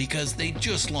out, because they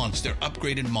just launched their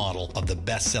upgraded model of the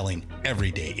best-selling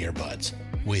everyday earbuds.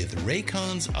 With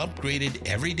Raycon's upgraded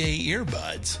everyday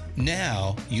earbuds,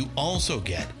 now you also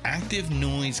get active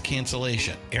noise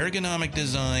cancellation, ergonomic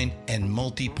design, and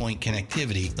multi-point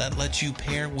connectivity that lets you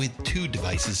pair with 2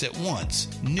 devices at once.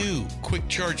 New quick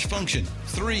charge function,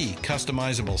 3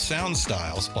 customizable sound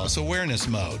styles, plus awareness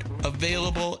mode.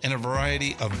 Available in a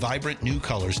variety of vibrant new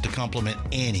colors to complement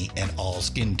any and all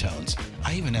skin tones.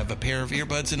 I even have a pair of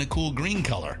earbuds in a cool green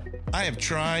color. I have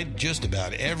tried just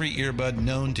about every earbud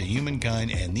known to humankind,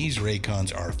 and these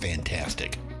Raycons are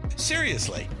fantastic.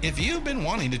 Seriously, if you've been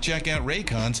wanting to check out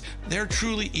Raycons, there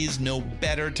truly is no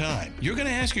better time. You're going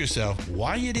to ask yourself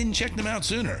why you didn't check them out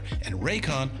sooner, and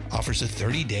Raycon offers a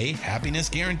 30-day happiness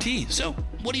guarantee. So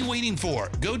what are you waiting for?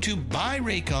 Go to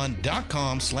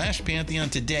buyraycon.com/Pantheon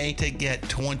today to get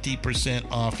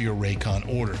 20% off your Raycon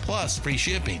order, plus free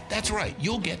shipping. That's right,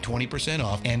 you'll get 20%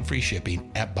 off and free shipping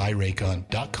at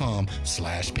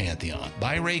buyraycon.com/Pantheon.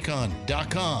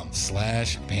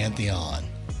 buyraycon.com/Pantheon.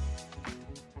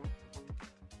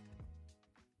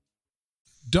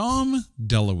 Dom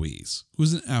DeLuise,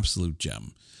 who's an absolute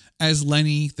gem, as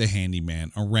Lenny the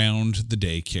handyman around the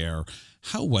daycare.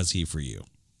 How was he for you?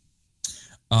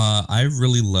 I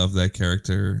really love that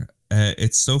character.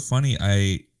 It's so funny.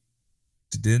 At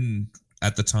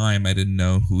the time, I didn't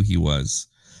know who he was.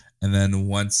 And then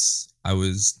once I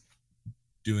was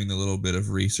doing a little bit of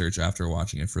research after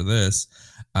watching it for this,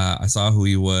 I saw who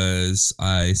he was.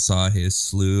 I saw his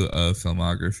slew of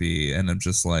filmography, and I'm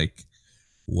just like,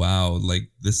 wow, like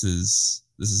this is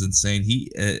insane.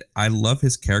 I love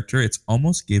his character. It's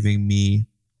almost giving me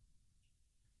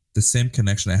the same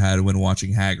connection I had when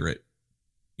watching Hagrid.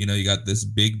 You know, you got this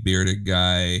big bearded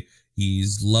guy.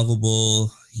 He's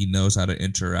lovable. He knows how to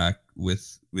interact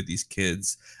with these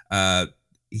kids.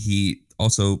 He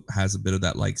also has a bit of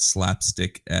that like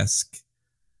slapstick-esque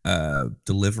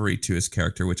delivery to his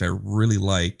character, which I really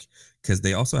like, because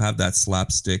they also have that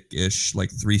slapstick-ish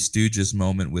like Three Stooges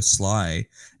moment with Sly.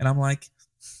 And I'm like,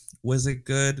 was it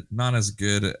good? Not as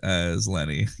good as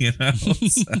Lenny, you know?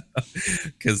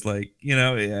 Because like, you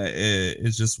know,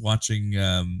 it's just watching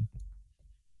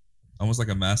almost like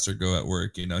a master go at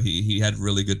work. You know, he had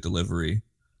really good delivery.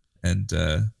 And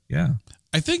yeah.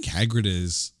 I think Hagrid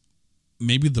is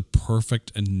maybe the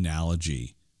perfect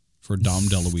analogy for Dom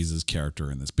DeLuise's character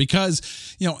in this, because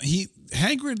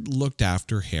Hagrid looked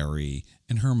after Harry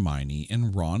and Hermione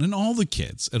and Ron and all the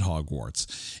kids at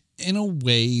Hogwarts in a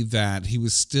way that he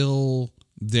was still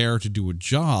there to do a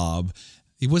job.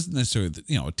 He wasn't necessarily,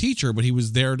 a teacher, but he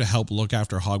was there to help look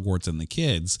after Hogwarts and the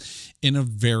kids in a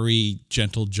very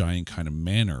gentle giant kind of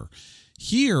manner.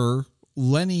 Here,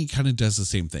 Lenny kind of does the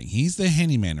same thing. He's the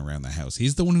handyman around the house.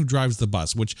 He's the one who drives the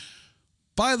bus, which,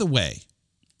 by the way,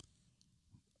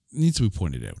 needs to be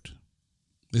pointed out.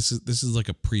 This is like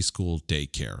a preschool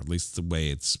daycare, at least the way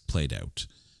it's played out.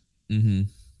 Mm-hmm.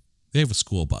 They have a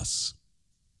school bus.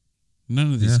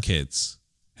 None of these kids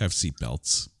have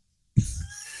seatbelts.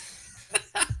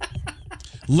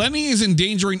 Lenny is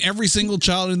endangering every single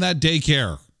child in that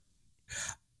daycare.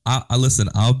 Listen,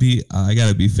 I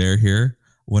gotta be fair here.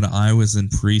 When I was in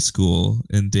preschool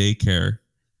and daycare,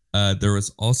 there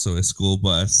was also a school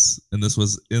bus, and this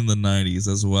was in the 90s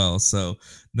as well. So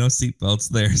no seatbelts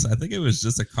there. So I think it was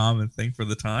just a common thing for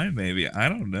the time, maybe. I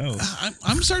don't know.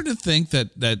 I'm starting to think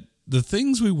that the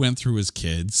things we went through as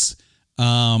kids,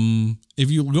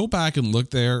 if you go back and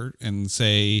look there and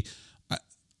say,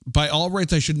 by all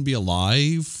rights, I shouldn't be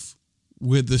alive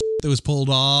with the that was pulled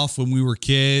off when we were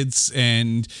kids,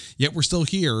 and yet we're still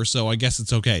here, so I guess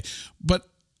it's okay. But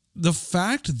the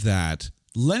fact that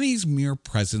Lenny's mere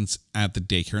presence at the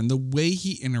daycare and the way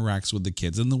he interacts with the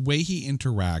kids and the way he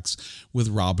interacts with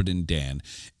Robin and Dan,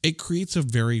 it creates a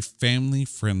very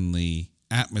family-friendly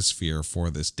atmosphere for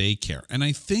this daycare. And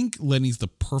I think Lenny's the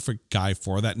perfect guy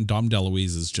for that, and Dom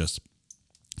DeLuise is just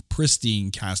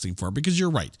pristine casting for it, because you're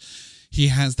right. He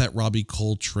has that Robbie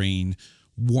Coltrane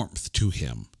warmth to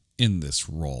him in this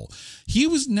role. He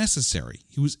was necessary.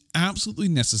 He was absolutely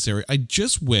necessary. I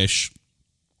just wish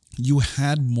you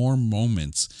had more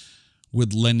moments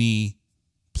with Lenny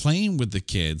playing with the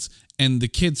kids and the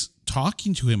kids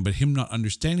talking to him, but him not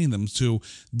understanding them. So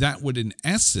that would, in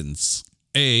essence,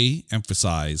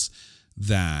 emphasize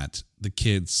that the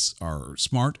kids are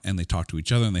smart and they talk to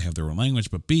each other and they have their own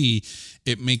language, but B,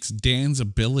 it makes Dan's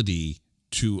ability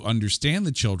to understand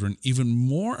the children even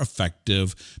more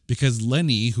effective, because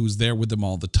Lenny, who's there with them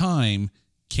all the time,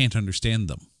 can't understand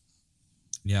them.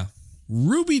 Yeah.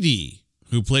 Ruby Dee,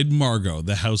 who played Margot,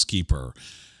 the housekeeper,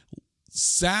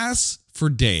 sass for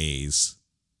days.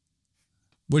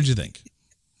 What'd you think?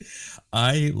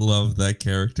 I love that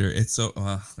character. It's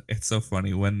so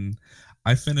funny. When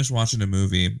I finished watching a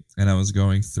movie and I was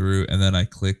going through, and then I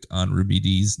clicked on Ruby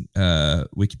Dee's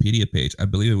Wikipedia page. I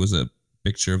believe it was a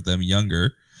picture of them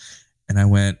younger, and I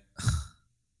went,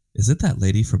 is it that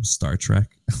lady from Star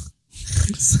Trek?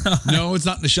 No, it's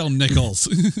not Nichelle Nichols.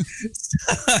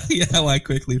 I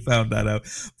quickly found that out.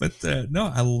 But no,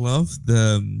 I love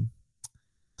the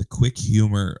quick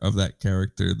humor of that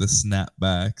character, the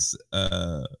snapbacks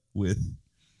with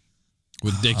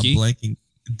Dickie. I'm blanking.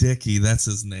 Dickie, that's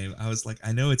his name. I was like,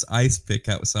 I know it's Ice Pick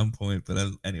at some point, but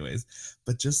anyways,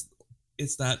 but just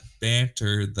it's that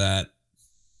banter that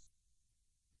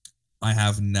I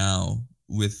have now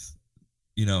with,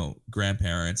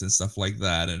 grandparents and stuff like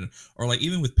that, or like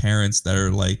even with parents that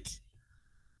are like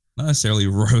not necessarily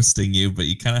roasting you, but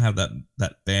you kind of have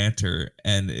that banter,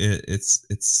 and it's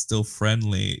still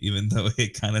friendly, even though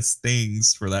it kind of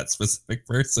stings for that specific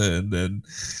person. And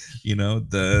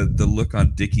the look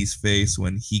on Dickie's face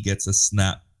when he gets a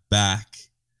snap back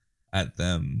at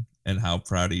them, and how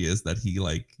proud he is that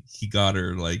he got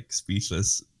her like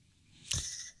speechless.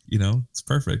 It's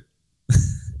perfect.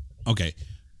 Okay.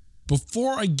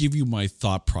 Before I give you my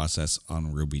thought process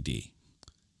on Ruby Dee,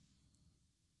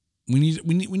 we need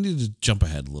to jump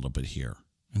ahead a little bit here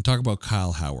and talk about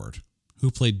Kyle Howard, who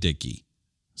played Dickie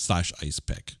 / Ice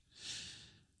Pick.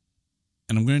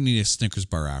 And I'm going to need a Snickers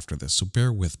bar after this, so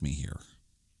bear with me here.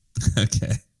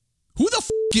 Okay. Who the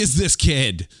is this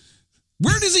kid?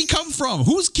 Where does he come from?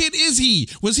 Whose kid is he?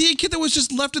 Was he a kid that was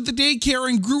just left at the daycare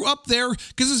and grew up there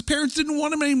because his parents didn't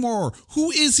want him anymore?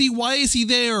 Who is he? Why is he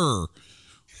there?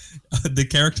 The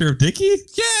character of Dickie?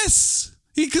 Yes.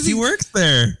 He works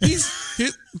there.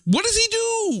 What does he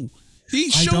do?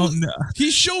 I don't know.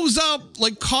 He shows up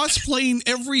like cosplaying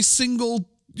every single,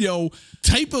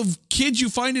 type of kid you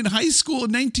find in high school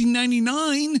in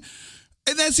 1999.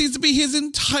 And that seems to be his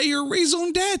entire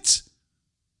raison d'etre.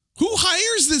 Who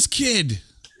hires this kid?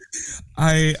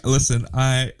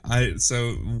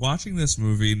 So watching this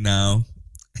movie now,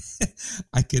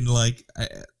 I can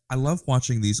I love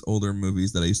watching these older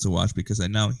movies that I used to watch, because I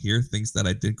now hear things that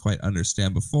I didn't quite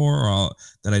understand before, or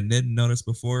that I didn't notice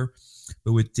before.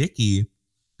 But with Dickie,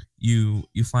 you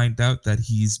find out that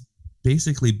he's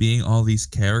basically being all these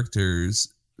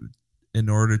characters in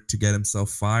order to get himself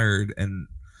fired and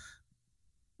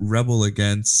rebel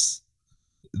against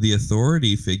the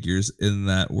authority figures in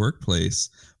that workplace,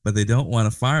 but they don't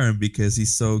want to fire him because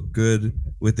he's so good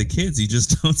with the kids. You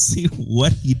just don't see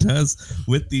what he does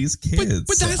with these kids.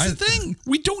 But that's the thing.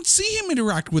 We don't see him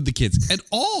interact with the kids at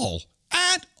all.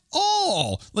 At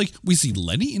all. Like, we see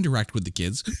Lenny interact with the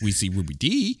kids. We see Ruby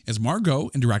Dee as Margot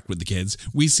interact with the kids.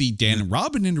 We see Dan and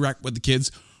Robin interact with the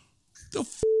kids. The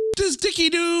does Dickie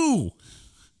do?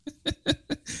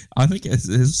 I think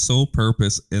his sole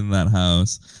purpose in that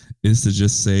house is to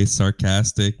just say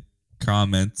sarcastic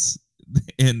comments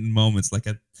in moments like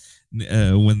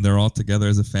when they're all together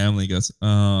as a family. He goes,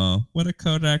 "Oh, what a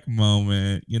Kodak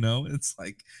moment!" You know, it's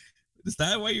like, is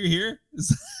that why you're here?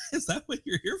 Is that what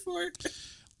you're here for?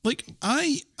 Like,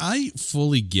 I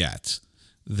fully get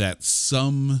that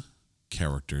some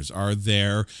characters are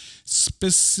there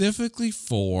specifically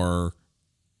for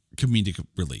comedic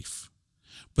relief.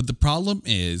 But the problem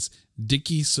is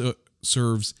Dickie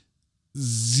serves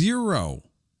zero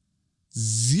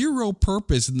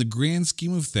purpose in the grand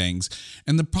scheme of things.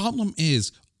 And the problem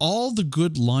is all the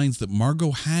good lines that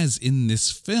Margot has in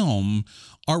this film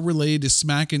are related to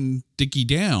smacking Dickie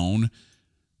down.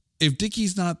 If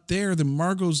Dickie's not there, then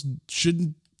Margot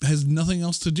has nothing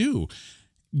else to do.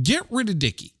 Get rid of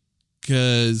Dickie,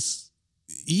 because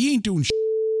he ain't doing shit.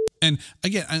 And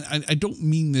again, I don't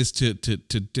mean this to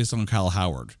diss on Kyle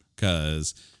Howard,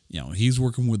 because he's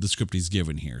working with the script he's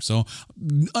given here. So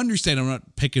understand, I'm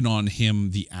not picking on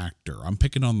him, the actor. I'm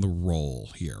picking on the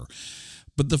role here.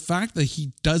 But the fact that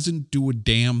he doesn't do a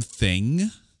damn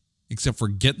thing except for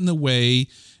get in the way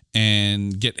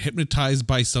and get hypnotized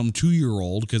by some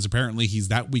 2-year-old, because apparently he's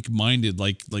that weak-minded,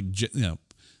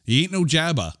 he ain't no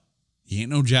Jabba. He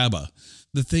ain't no Jabba.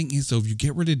 The thing is, though, if you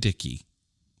get rid of Dickie,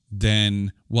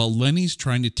 then while Lenny's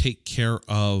trying to take care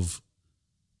of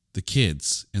the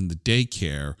kids in the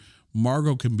daycare,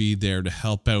 Margot can be there to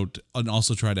help out and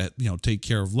also try to, take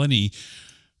care of Lenny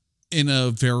in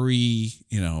a very,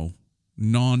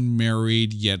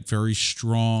 non-married yet very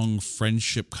strong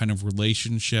friendship kind of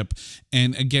relationship,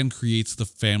 and again creates the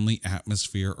family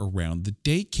atmosphere around the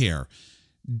daycare.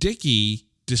 Dickie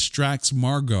distracts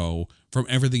Margot from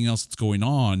everything else that's going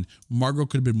on. Margot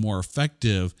could have been more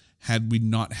effective had we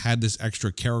not had this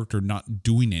extra character not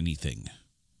doing anything.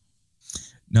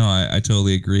 No, I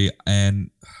totally agree. And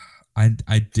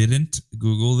I didn't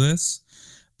Google this,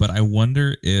 but I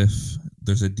wonder if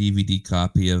there's a DVD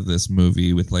copy of this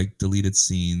movie with like deleted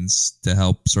scenes to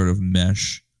help sort of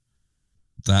mesh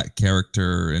that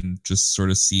character and just sort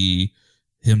of see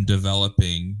him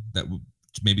developing, that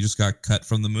maybe just got cut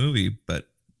from the movie, but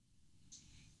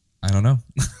I don't know.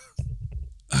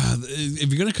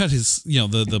 If you're going to cut his,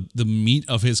 the meat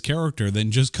of his character,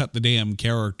 then just cut the damn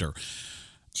character.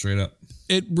 Straight up.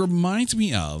 It reminds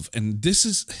me of, and this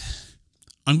is,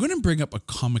 I'm going to bring up a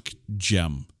comic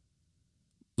gem,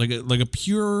 like a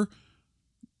pure,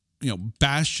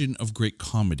 bastion of great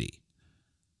comedy,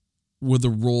 with a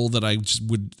role that I just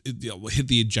would hit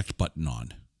the eject button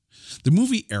on. The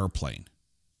movie Airplane.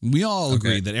 We all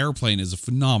agree that Airplane is a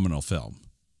phenomenal film.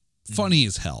 Funny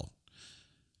as hell.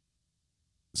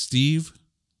 Steve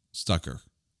Stucker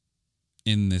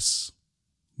in this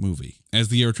movie as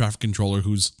the air traffic controller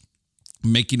who's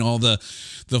making all the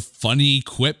funny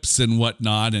quips and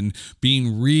whatnot and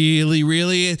being really,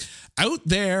 really out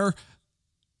there.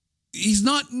 He's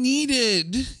not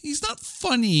needed. He's not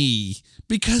funny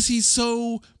because he's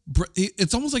so...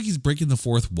 It's almost like he's breaking the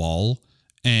fourth wall.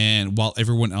 And while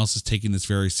everyone else is taking this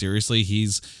very seriously,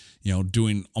 he's,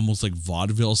 doing almost like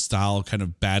vaudeville style kind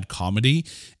of bad comedy.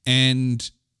 And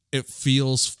it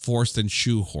feels forced and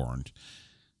shoehorned.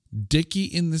 Dickie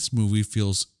in this movie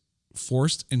feels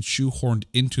forced and shoehorned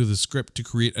into the script to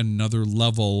create another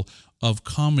level of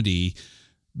comedy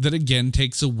that again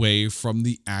takes away from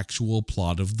the actual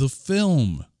plot of the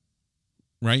film.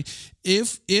 Right?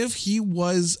 If he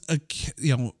was I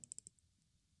can't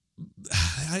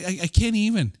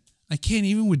even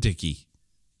with Dickie.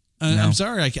 No. I'm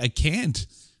sorry, I can't.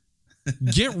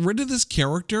 Get rid of this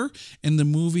character and the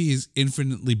movie is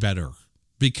infinitely better,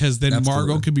 because then Absolutely.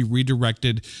 Margot can be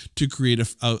redirected to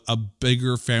create a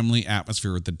bigger family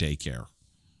atmosphere at the daycare.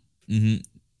 Mm-hmm.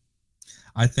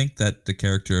 I think that the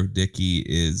character of Dickie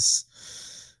is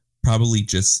probably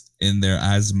just in there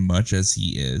as much as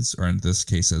he is, or in this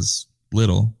case as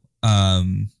little,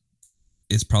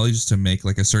 is probably just to make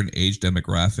like a certain age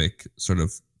demographic sort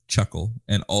of chuckle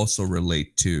and also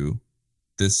relate to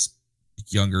this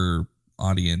younger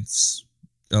audience,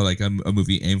 like a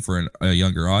movie aimed for a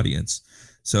younger audience.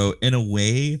 So in a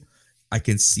way, I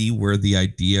can see where the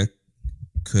idea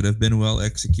could have been well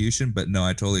execution, but no,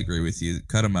 I totally agree with you.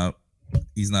 Cut him out.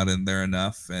 He's not in there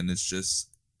enough, and it's just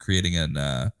creating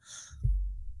an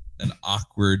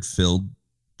awkward filled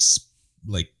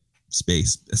like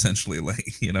space, essentially,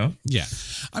 like, you know. Yeah.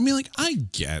 I mean, like, I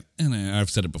get, and I've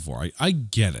said it before, I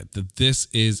get it that this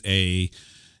is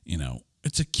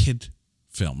it's a kid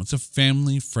film. It's a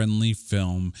family friendly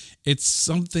film. It's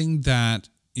something that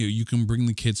you can bring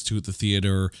the kids to at the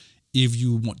theater if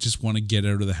you just want to get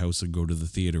out of the house and go to the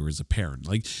theater as a parent.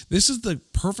 Like, this is the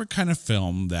perfect kind of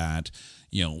film that,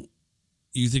 you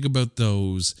think about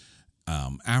those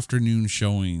afternoon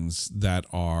showings that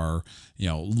are,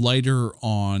 lighter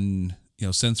on,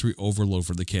 sensory overload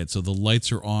for the kids. So the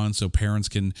lights are on so parents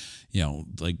can,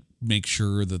 like, make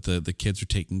sure that the kids are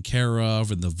taken care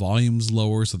of and the volume's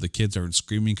lower so the kids aren't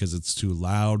screaming because it's too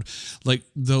loud. Like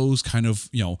those kind of,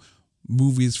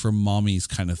 movies for mommies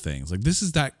kind of things. Like, this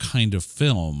is that kind of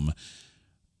film.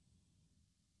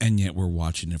 And yet we're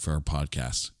watching it for our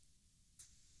podcast.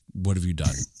 What have you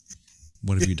done?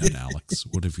 What have you done, Alex?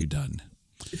 What have you done?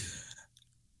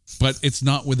 But it's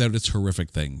not without its horrific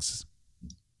things.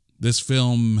 This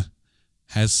film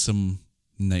has some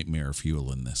nightmare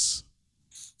fuel in this.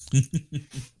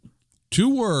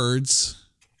 2 words,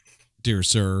 dear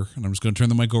sir, and I'm just going to turn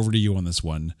the mic over to you on this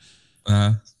one.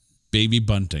 Baby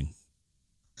bunting.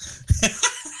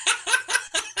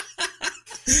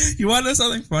 You want to know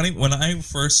something funny? When I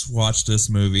first watched this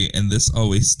movie, and this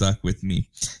always stuck with me,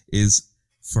 is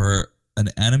for an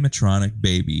animatronic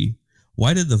baby,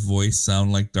 why did the voice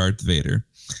sound like Darth Vader?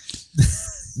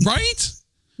 Right?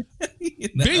 You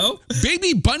know?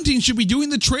 Baby bunting should be doing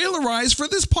the trailerize for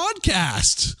this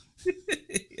podcast.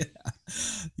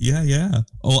 Yeah.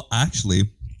 Oh, actually,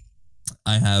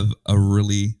 I have a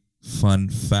really fun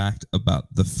fact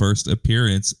about the first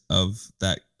appearance of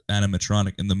that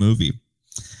animatronic in the movie.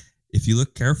 If you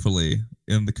look carefully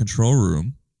in the control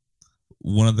room,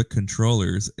 one of the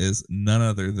controllers is none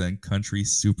other than country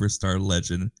superstar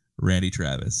legend Randy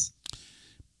Travis.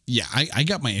 Yeah, I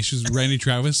got my issues with Randy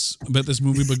Travis about this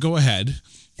movie, but go ahead.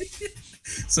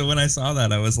 So when I saw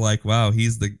that, I was like, wow,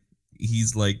 he's like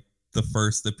the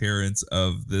first appearance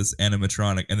of this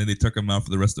animatronic, and then they took him out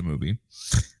for the rest of the movie.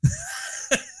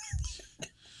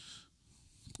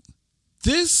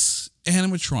 This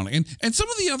animatronic and some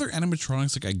of the other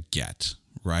animatronics, like, I get,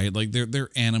 right? Like, they're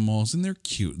animals and they're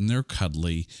cute and they're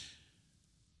cuddly.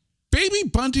 Baby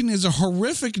bunting is a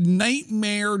horrific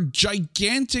nightmare,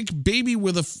 gigantic baby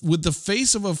with the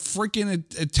face of a freaking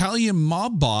Italian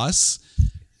mob boss.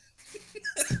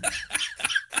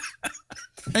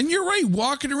 And you're right,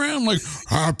 walking around like,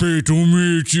 happy to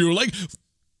meet you. Like,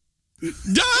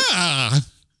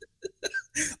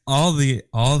 all the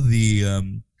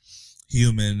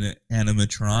human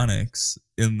animatronics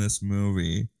in this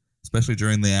movie, especially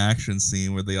during the action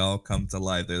scene where they all come to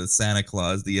life. They're the Santa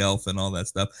Claus, the elf, and all that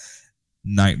stuff.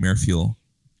 Nightmare fuel.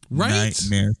 Right?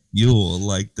 Nightmare fuel.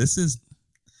 Like, this is,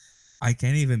 I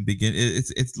can't even begin.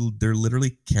 They're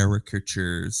literally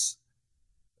caricatures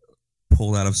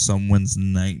pulled out of someone's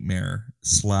nightmare,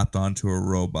 slapped onto a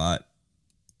robot,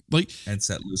 like, and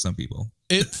set loose on people.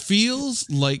 It feels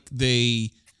like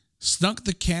they snuck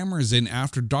the cameras in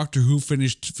after Doctor Who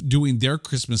finished doing their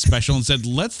Christmas special and said,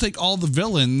 let's take all the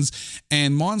villains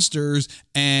and monsters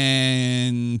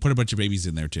and put a bunch of babies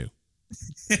in there too.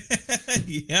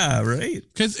 Yeah, right.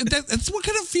 Because that's what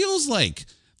kind of feels like.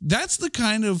 That's the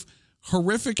kind of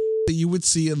horrific that you would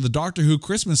see in the Doctor Who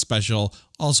Christmas special.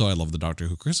 Also, I love the Doctor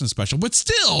Who Christmas special, but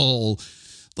still,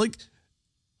 like,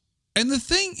 and the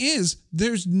thing is,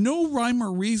 there's no rhyme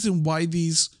or reason why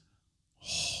these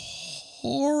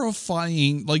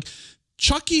horrifying, like,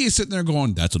 Chucky is sitting there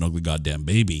going, that's an ugly goddamn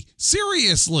baby.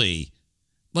 Seriously.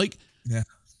 Like, yeah.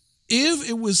 If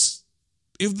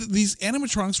these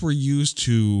animatronics were used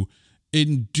to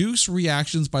induce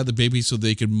reactions by the baby so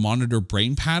they could monitor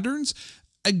brain patterns,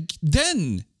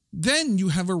 then you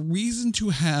have a reason to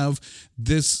have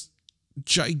this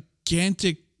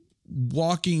gigantic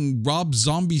walking Rob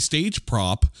Zombie stage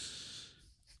prop.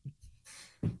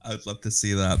 I'd love to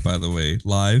see that, by the way,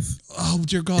 live. Oh,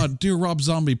 dear God. Dear Rob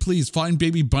Zombie, please find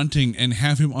Baby Bunting and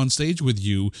have him on stage with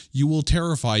you. You will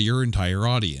terrify your entire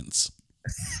audience.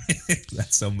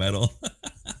 That's so metal.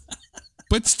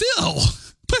 But still,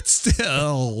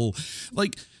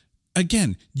 like,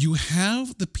 again, you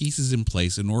have the pieces in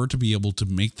place in order to be able to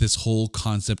make this whole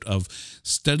concept of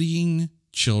studying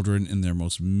children in their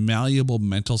most malleable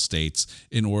mental states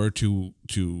in order to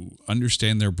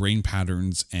understand their brain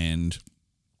patterns and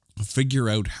figure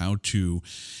out how to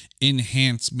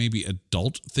enhance maybe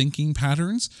adult thinking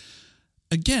patterns.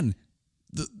 Again,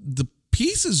 the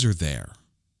pieces are there.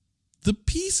 the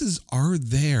pieces are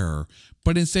there,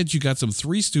 but instead you got some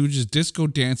Three Stooges, disco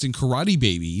dancing, karate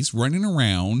babies running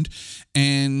around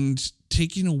and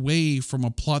taking away from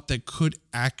a plot that could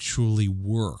actually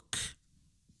work.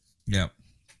 Yeah.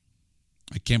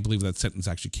 I can't believe that sentence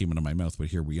actually came out of my mouth, but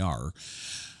here we are.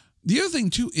 The other thing,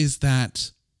 too, is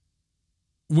that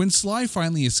when Sly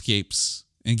finally escapes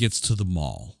and gets to the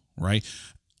mall, right?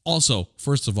 Also,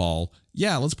 first of all,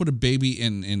 yeah, let's put a baby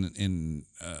in an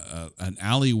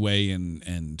alleyway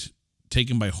and take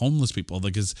him by homeless people,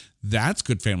 because that's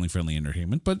good family-friendly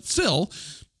entertainment. But still,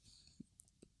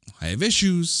 I have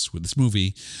issues with this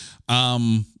movie.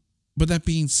 But that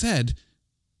being said,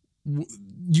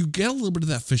 you get a little bit of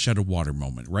that fish out of water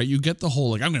moment, right? You get the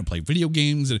whole, like, I'm going to play video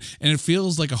games, and it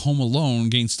feels like a Home Alone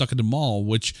getting stuck in the mall,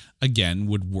 which, again,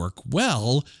 would work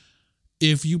well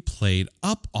if you played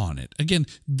up on it. Again,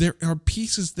 there are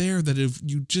pieces there that if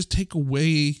you just take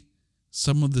away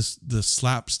some of the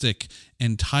slapstick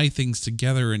and tie things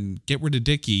together and get rid of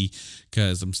Dickie,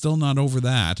 because I'm still not over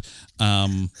that,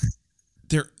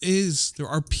 there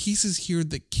are pieces here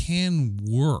that can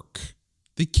work.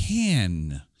 They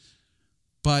can.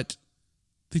 But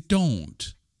they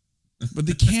don't. But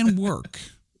they can work.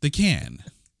 They can.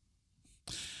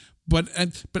 But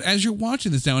as you're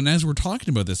watching this now, and as we're talking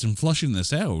about this and flushing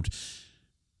this out,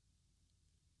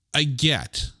 I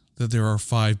get that there are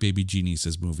 5 Baby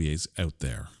Geniuses movies out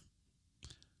there.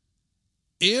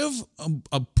 If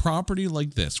a property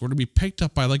like this were to be picked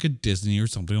up by like a Disney or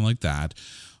something like that,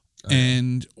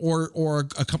 and or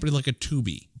a company like a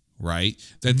Tubi, right,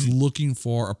 that's looking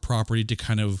for a property to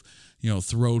kind of,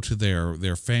 throw to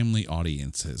their family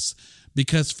audiences,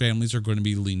 because families are going to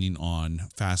be leaning on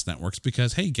fast networks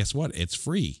because, hey, guess what? It's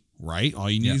free, right? All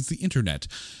you need is the internet.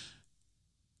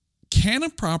 Can a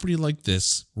property like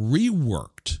this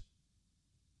reworked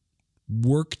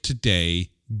work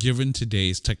today, given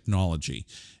today's technology,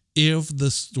 if the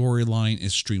storyline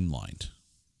is streamlined?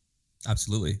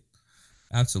 Absolutely.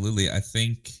 I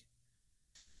think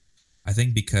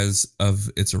because of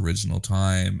its original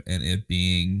time and it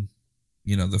being,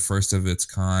 the first of its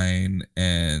kind,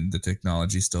 and the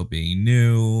technology still being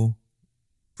new,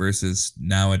 versus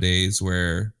nowadays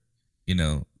where,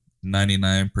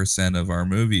 99% of our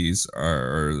movies are,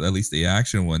 or at least the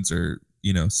action ones, are,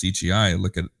 CGI.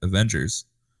 Look at Avengers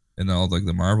and all like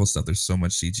the Marvel stuff. There's so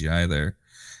much CGI there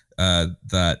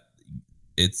that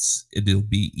it'll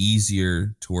be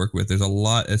easier to work with. There's a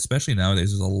lot, especially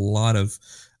nowadays, there's a lot of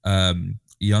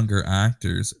younger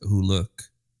actors who look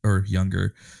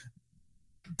younger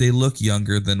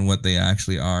than what they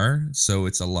actually are. So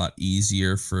it's a lot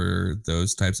easier for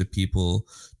those types of people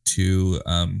to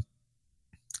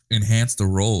enhance the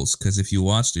roles. Because if you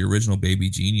watch the original Baby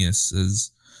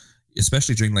Geniuses,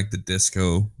 especially during like the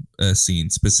disco scene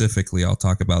specifically, I'll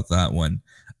talk about that one.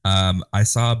 I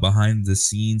saw a behind the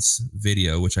scenes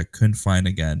video, which I couldn't find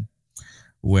again,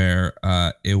 where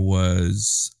it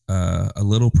was a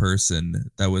little person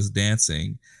that was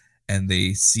dancing, and they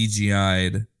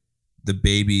CGI'd the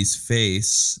baby's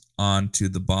face onto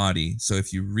the body. So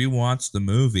if you rewatch the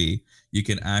movie, you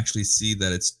can actually see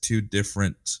that it's 2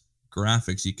 different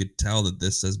graphics. You could tell that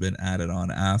this has been added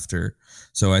on after.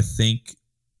 So I think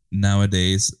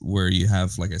nowadays, where you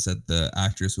have, like I said, the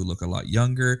actors who look a lot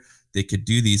younger, they could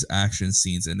do these action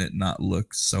scenes and it not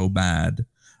look so bad.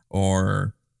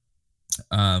 Or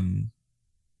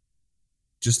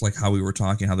just like how we were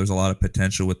talking, how there's a lot of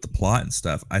potential with the plot and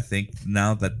stuff. I think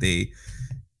now that they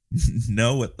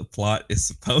know what the plot is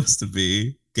supposed to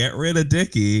be, get rid of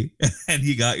Dickie and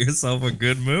you got yourself a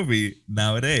good movie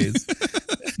nowadays.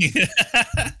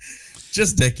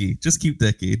 Just Dickie. Just keep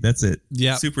Dickie. That's it.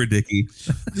 Yeah. Super Dickie.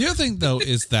 The other thing, though,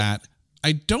 is that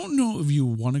I don't know if you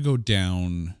want to go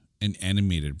down an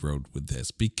animated road with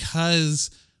this, because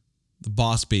the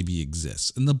Boss Baby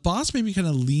exists. And the Boss Baby kind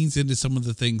of leans into some of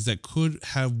the things that could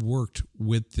have worked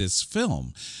with this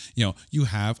film. You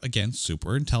have, again,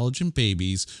 super intelligent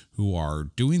babies who are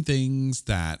doing things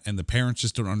and the parents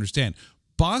just don't understand.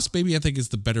 Boss Baby, I think, is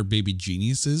the better Baby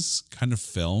Geniuses kind of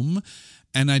film.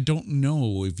 And I don't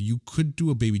know if you could do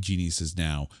a Baby Geniuses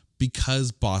now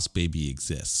because Boss Baby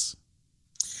exists.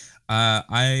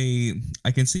 I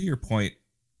can see your point.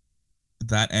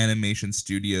 That animation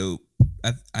studio,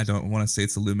 I don't want to say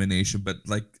it's Illumination, but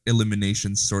like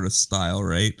Illumination sort of style,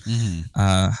 right?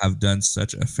 Have done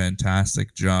such a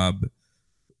fantastic job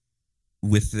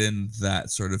within that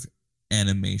sort of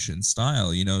animation style.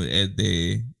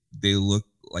 They look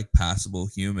like passable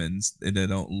humans, and they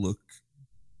don't look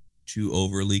too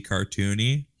overly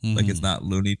cartoony. Like it's not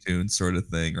Looney Tunes sort of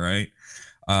thing, right?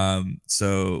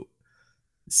 So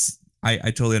I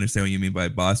totally understand what you mean by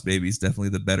Boss Baby is definitely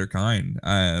the better kind.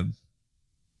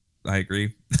 I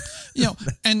agree.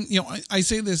 And I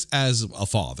say this as a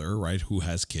father, right, who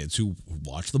has kids who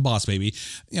watch The Boss Baby,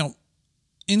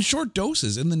 in short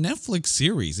doses, in the Netflix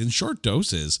series, in short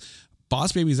doses,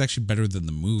 Boss Baby is actually better than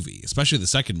the movie, especially the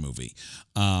second movie.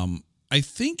 I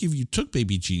think if you took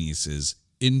Baby Geniuses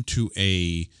into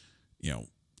a,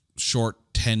 short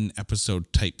 10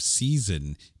 episode type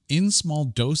season in small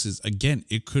doses, again,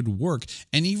 it could work.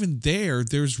 And even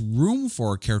there's room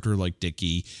for a character like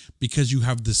Dickie because you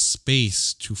have the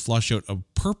space to flush out a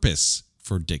purpose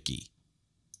for Dickie.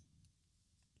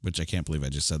 Which I can't believe I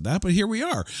just said that, but here we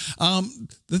are.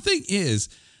 The thing is,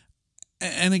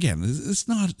 and again,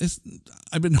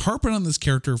 I've been harping on this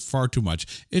character far too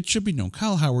much. It should be known,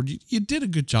 Kyle Howard, you did a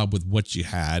good job with what you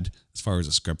had as far as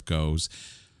the script goes.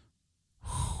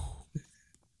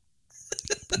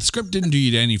 But the script didn't do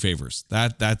you any favors.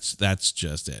 That's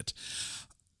just it.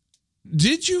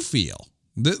 Did you feel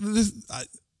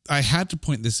I had to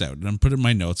point this out, and I'm putting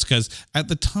my notes because at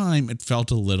the time it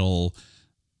took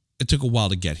a while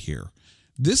to get here.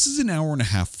 This is an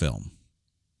 1.5-hour film.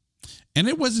 And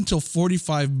it wasn't until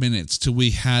 45 minutes till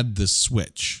we had the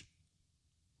switch.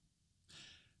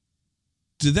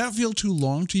 Did that feel too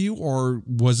long to you, or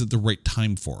was it the right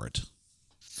time for it?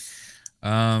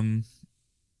 I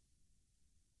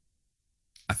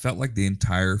felt like the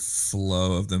entire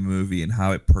flow of the movie and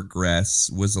how it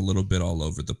progressed was a little bit all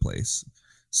over the place.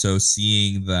 So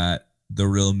seeing that the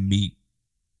real meat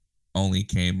only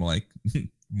came like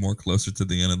more closer to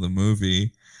the end of the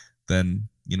movie than,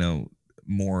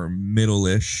 more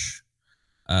middle-ish.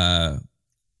 No,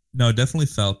 definitely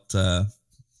felt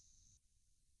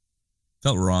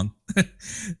wrong.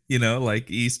 Like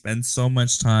he spends so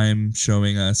much time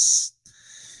showing us,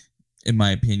 in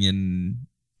my opinion,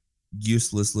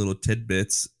 useless little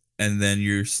tidbits, and then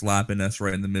you're slapping us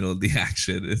right in the middle of the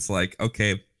action. It's like,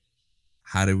 okay,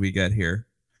 how did we get here?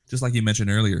 Just like you mentioned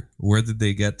earlier, where did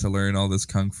they get to learn all this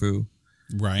kung fu?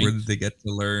 Right. Where did they get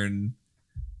to learn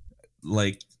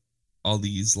like all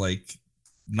these, like,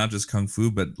 not just kung fu,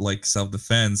 but like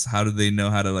self-defense? How do they know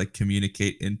how to like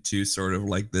communicate into sort of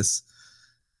like this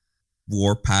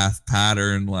warpath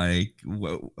pattern? Like,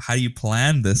 how do you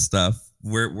plan this stuff?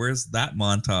 Where's that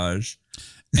montage?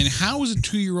 And how is a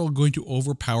 2-year-old going to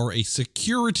overpower a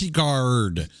security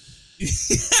guard?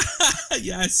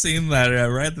 Yeah, I seen that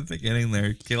right at the beginning there.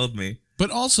 It killed me.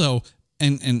 But also,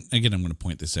 and again, I'm going to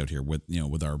point this out here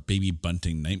with our Baby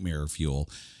Bunting nightmare fuel.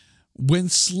 When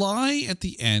Sly at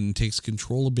the end takes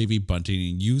control of Baby Bunting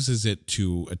and uses it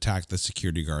to attack the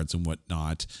security guards and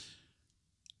whatnot,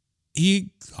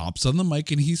 he hops on the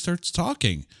mic and he starts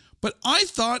talking. But I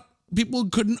thought people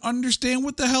couldn't understand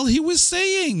what the hell he was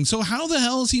saying. So how the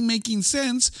hell is he making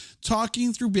sense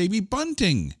talking through Baby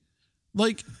Bunting?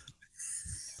 Like,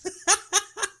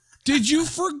 did you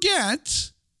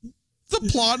forget the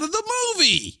plot of the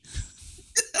movie?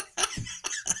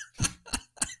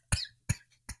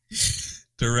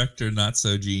 Director not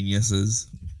so geniuses.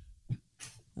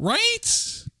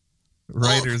 Right?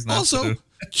 Writers not also, so.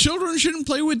 Children shouldn't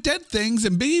play with dead things,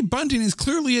 and Baby Bunting is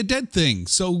clearly a dead thing.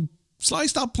 So Sly,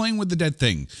 stop playing with the dead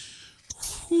thing.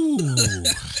 Whew.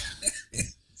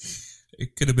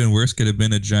 It could have been worse. Could have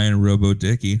been a giant Robo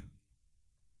Dickie.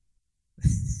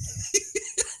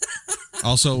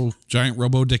 Also, giant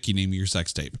Robo Dickie, name your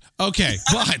sex tape. Okay,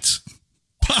 but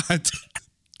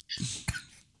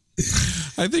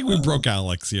I think we broke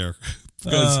Alex here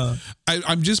because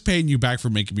I'm just paying you back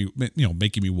for making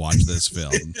me watch this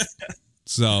film.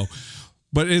 So,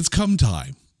 but it's come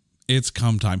time. It's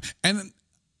come time, and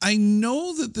I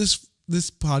know that this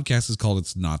podcast is called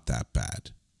 "It's Not That Bad."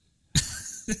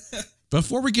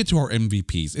 Before we get to our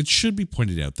MVPs, it should be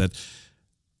pointed out that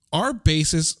our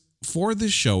basis for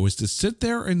this show is to sit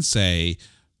there and say,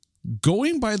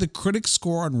 going by the critic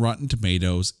score on Rotten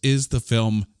Tomatoes, is the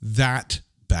film that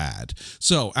bad?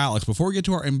 So, Alex, before we get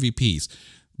to our MVPs,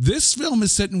 this film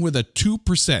is sitting with a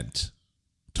 2%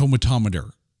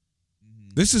 tomatometer.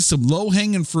 This is some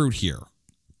low-hanging fruit here.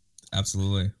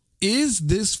 Absolutely. Is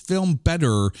this film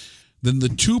better than the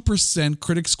 2%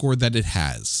 critic score that it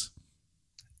has?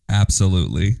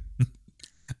 Absolutely.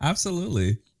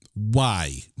 Absolutely.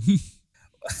 Why?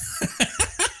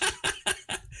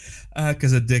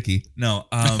 Because of Dickie. No.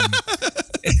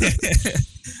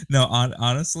 No.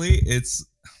 Honestly, it's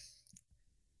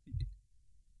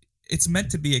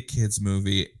meant to be a kid's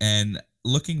movie, and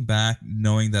looking back,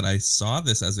 knowing that I saw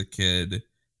this as a kid,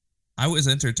 I was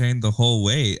entertained the whole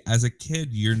way. As a kid,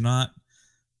 you're not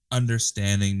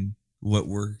understanding what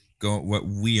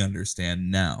we understand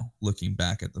now, looking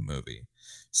back at the movie.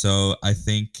 So I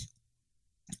think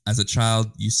as a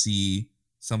child, you see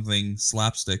something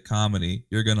slapstick comedy,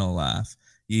 you're gonna laugh.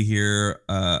 You hear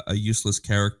a useless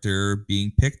character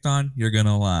being picked on, you're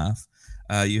gonna laugh.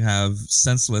 You have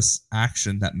senseless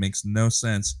action that makes no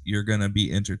sense, you're gonna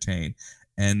be entertained.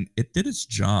 And it did its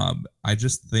job. I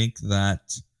just think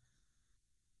that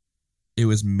it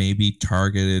was maybe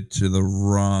targeted to the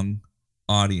wrong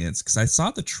audience, because I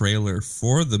saw the trailer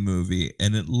for the movie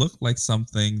and it looked like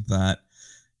something that,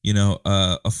 you know,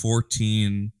 a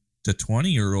 14 to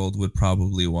 20-year-old would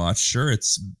probably watch. Sure,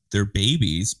 it's their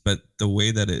babies, but the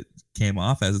way that it came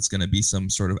off as it's going to be some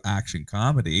sort of action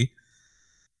comedy,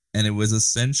 and it was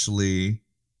essentially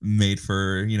made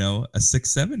for, you know, a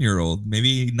 6-7-year-old,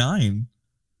 maybe 9.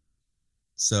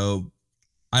 So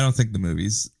I don't think the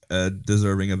movie's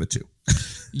deserving of a 2.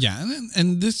 Yeah,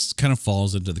 and this kind of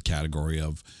falls into the category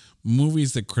of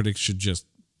movies that critics should just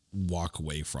walk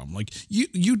away from. Like,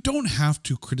 you don't have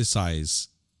to criticize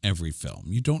every film.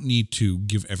 You don't need to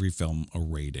give every film a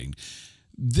rating.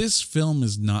 This film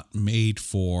is not made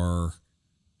for,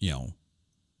 you know,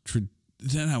 I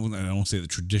don't say the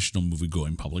traditional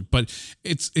movie-going public, but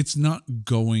it's not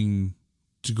going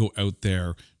to go out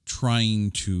there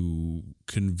trying to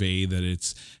convey that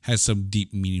it's has some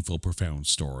deep, meaningful, profound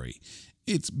story.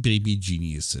 It's baby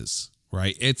geniuses,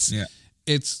 right?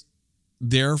 It's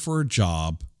there for a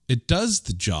job. It does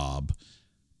the job.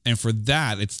 And for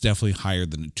that, it's definitely higher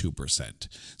than a 2%.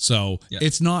 So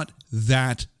it's not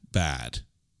that bad.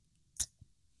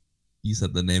 You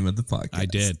said the name of the podcast. I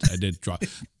did.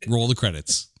 Roll the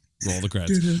credits.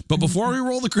 But before we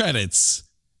roll the credits,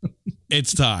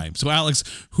 it's time. So, Alex,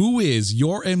 who is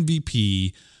your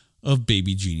MVP of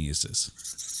Baby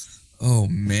Geniuses? Oh,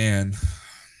 man.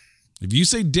 If you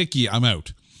say Dickie, I'm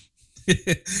out.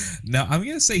 No, I'm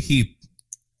going to say Heap.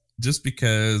 Just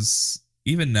because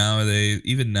even now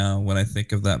when I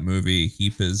think of that movie,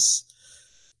 Heap is,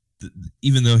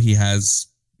 even though he has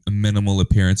a minimal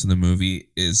appearance in the movie,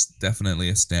 is definitely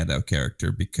a standout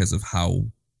character because of how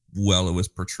well it was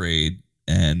portrayed,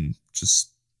 and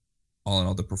just all in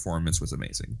all, the performance was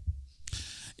amazing.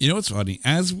 You know what's funny?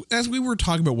 As we were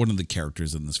talking about one of the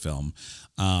characters in this film,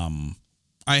 I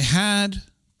had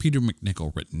Peter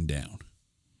MacNicol written down.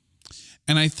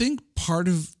 And I think part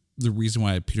of the reason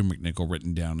why I had Peter MacNicol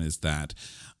written down is that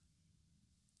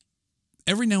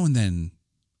every now and then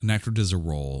an actor does a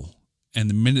role, and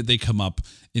the minute they come up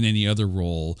in any other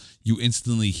role, you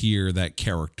instantly hear that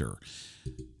character.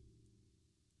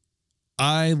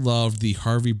 I loved the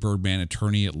Harvey Birdman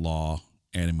Attorney at Law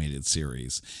animated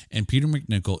series, and Peter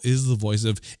MacNicol is the voice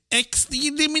of X the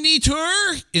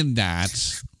Eliminator in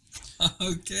that.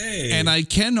 Okay. And I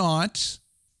can't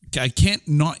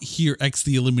not hear X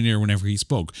the Eliminator whenever he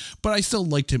spoke, but I still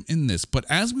liked him in this. But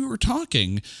as we were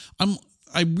talking,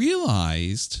 I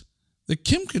realized that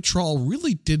Kim Cattrall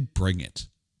really did bring it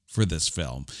for this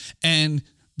film. And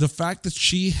the fact that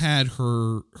she had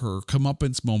her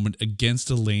comeuppance moment against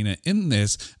Elena in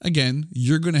this, again,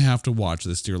 you're going to have to watch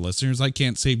this, dear listeners. I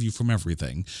can't save you from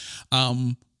everything.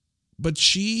 But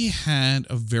she had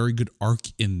a very good arc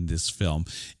in this film.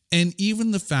 And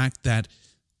even the fact that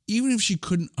even if she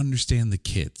couldn't understand the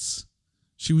kids,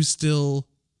 she was still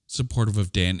supportive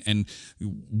of Dan and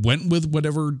went with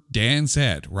whatever Dan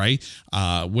said, right?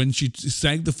 When she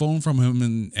snagged the phone from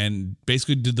him and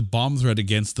basically did the bomb threat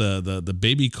against the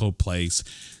baby coat place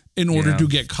in order to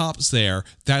get cops there,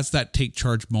 that's that take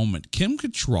charge moment. Kim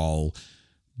Cattrall,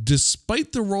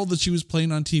 despite the role that she was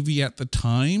playing on TV at the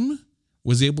time,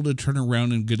 was able to turn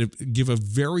around and give a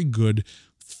very good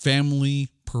family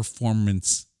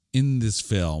performance in this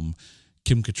film.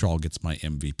 Kim Cattrall gets my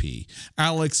MVP.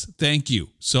 Alex, thank you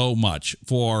so much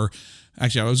for...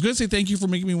 Actually, I was going to say thank you for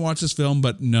making me watch this film,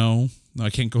 but no, I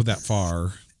can't go that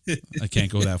far.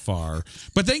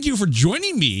 But thank you for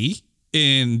joining me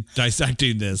in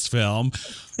dissecting this film.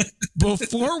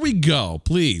 Before we go,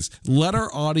 please let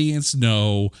our audience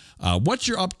know what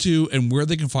you're up to and where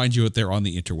they can find you out there on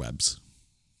the interwebs.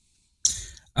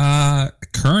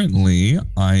 Currently,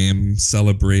 I am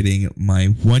celebrating my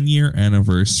 1-year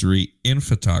anniversary in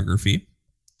photography.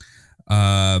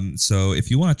 So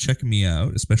if you want to check me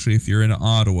out, especially if you're in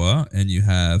Ottawa and you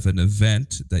have an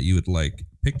event that you would like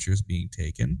pictures being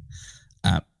taken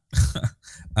at,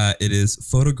 it is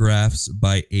Photographs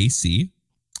by AC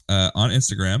on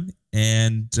Instagram.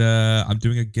 And I'm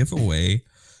doing a giveaway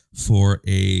for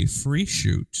a free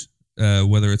shoot.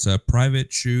 Whether it's a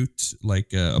private shoot,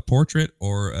 like a portrait,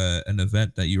 or an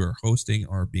event that you are hosting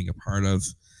or being a part of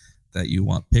that you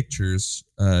want pictures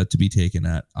to be taken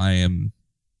at, I am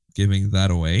giving that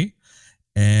away.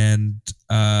 And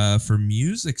for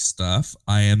music stuff,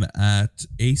 I am at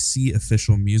AC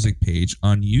Official Music page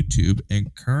on YouTube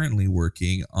and currently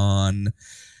working on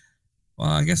Well,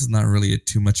 I guess it's not really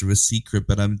too much of a secret,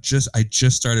 but I just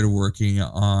started working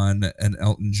on an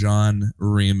Elton John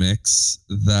remix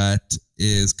that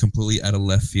is completely out of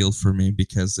left field for me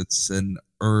because it's an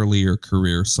earlier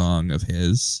career song of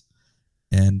his,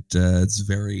 and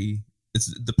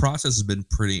the process has been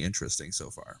pretty interesting so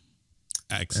far.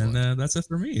 Excellent. And that's it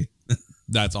for me.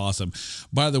 That's awesome.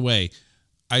 By the way,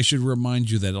 I should remind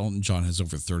you that Elton John has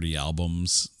over 30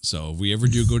 albums. So if we ever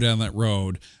do go down that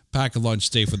road, pack a lunch,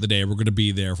 stay for the day. We're going to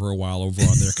be there for a while over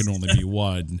on There Can Only Be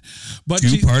One. But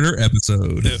two-parter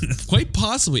episode. Quite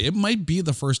possibly. It might be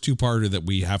the first two-parter that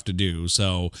we have to do.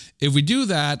 So if we do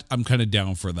that, I'm kind of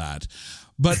down for that.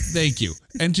 But thank you.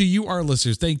 And to you, our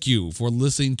listeners, thank you for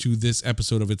listening to this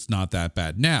episode of It's Not That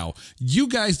Bad. Now, you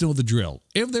guys know the drill.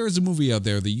 If there is a movie out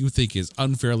there that you think is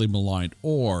unfairly maligned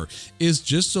or is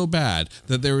just so bad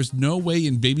that there is no way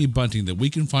in baby bunting that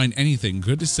we can find anything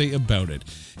good to say about it,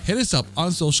 hit us up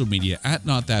on social media at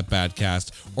Not That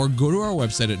Badcast or go to our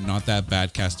website at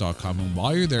notthatbadcast.com. And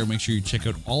while you're there, make sure you check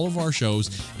out all of our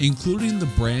shows, including the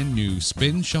brand new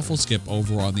Spin Shuffle Skip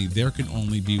over on the There Can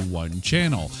Only Be One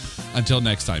channel. Until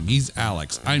next time, he's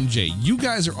Alex. I'm Jay. You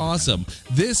guys are awesome.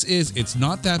 This is It's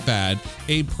Not That Bad,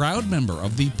 a proud member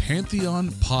of the Pantheon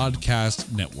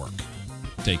Podcast Network.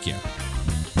 Take care.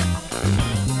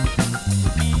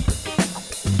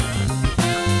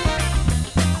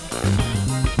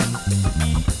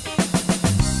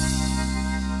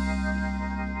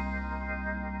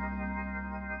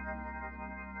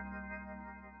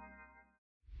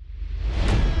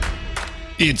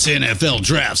 It's NFL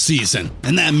draft season,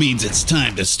 and that means it's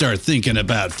time to start thinking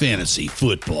about fantasy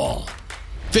football.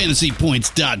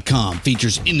 FantasyPoints.com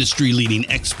features industry-leading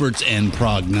experts and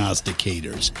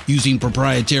prognosticators using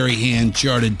proprietary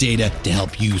hand-charted data to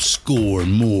help you score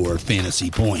more fantasy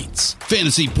points.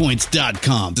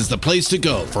 FantasyPoints.com is the place to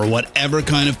go for whatever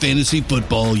kind of fantasy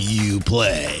football you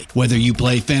play. Whether you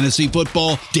play fantasy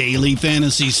football, daily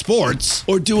fantasy sports,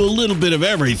 or do a little bit of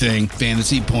everything,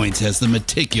 Fantasy Points has the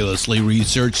meticulously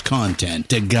researched content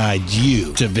to guide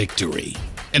you to victory.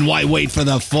 And why wait for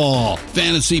the fall?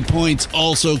 Fantasy Points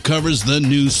also covers the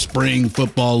new spring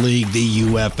football league, the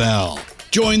UFL.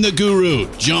 Join the guru,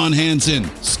 John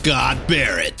Hansen, Scott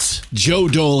Barrett, Joe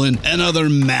Dolan, and other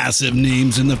massive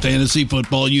names in the fantasy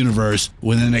football universe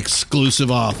with an exclusive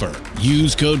offer.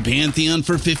 Use code Pantheon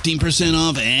for 15%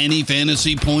 off any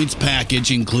Fantasy Points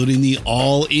package, including the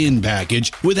all-in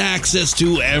package, with access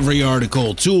to every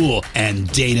article, tool, and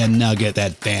data nugget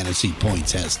that Fantasy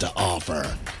Points has to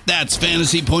offer. That's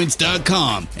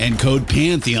FantasyPoints.com and code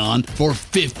Pantheon for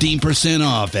 15%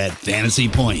 off at Fantasy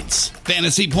Points.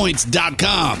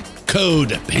 FantasyPoints.com,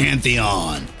 code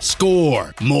Pantheon.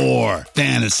 Score more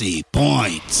fantasy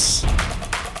points.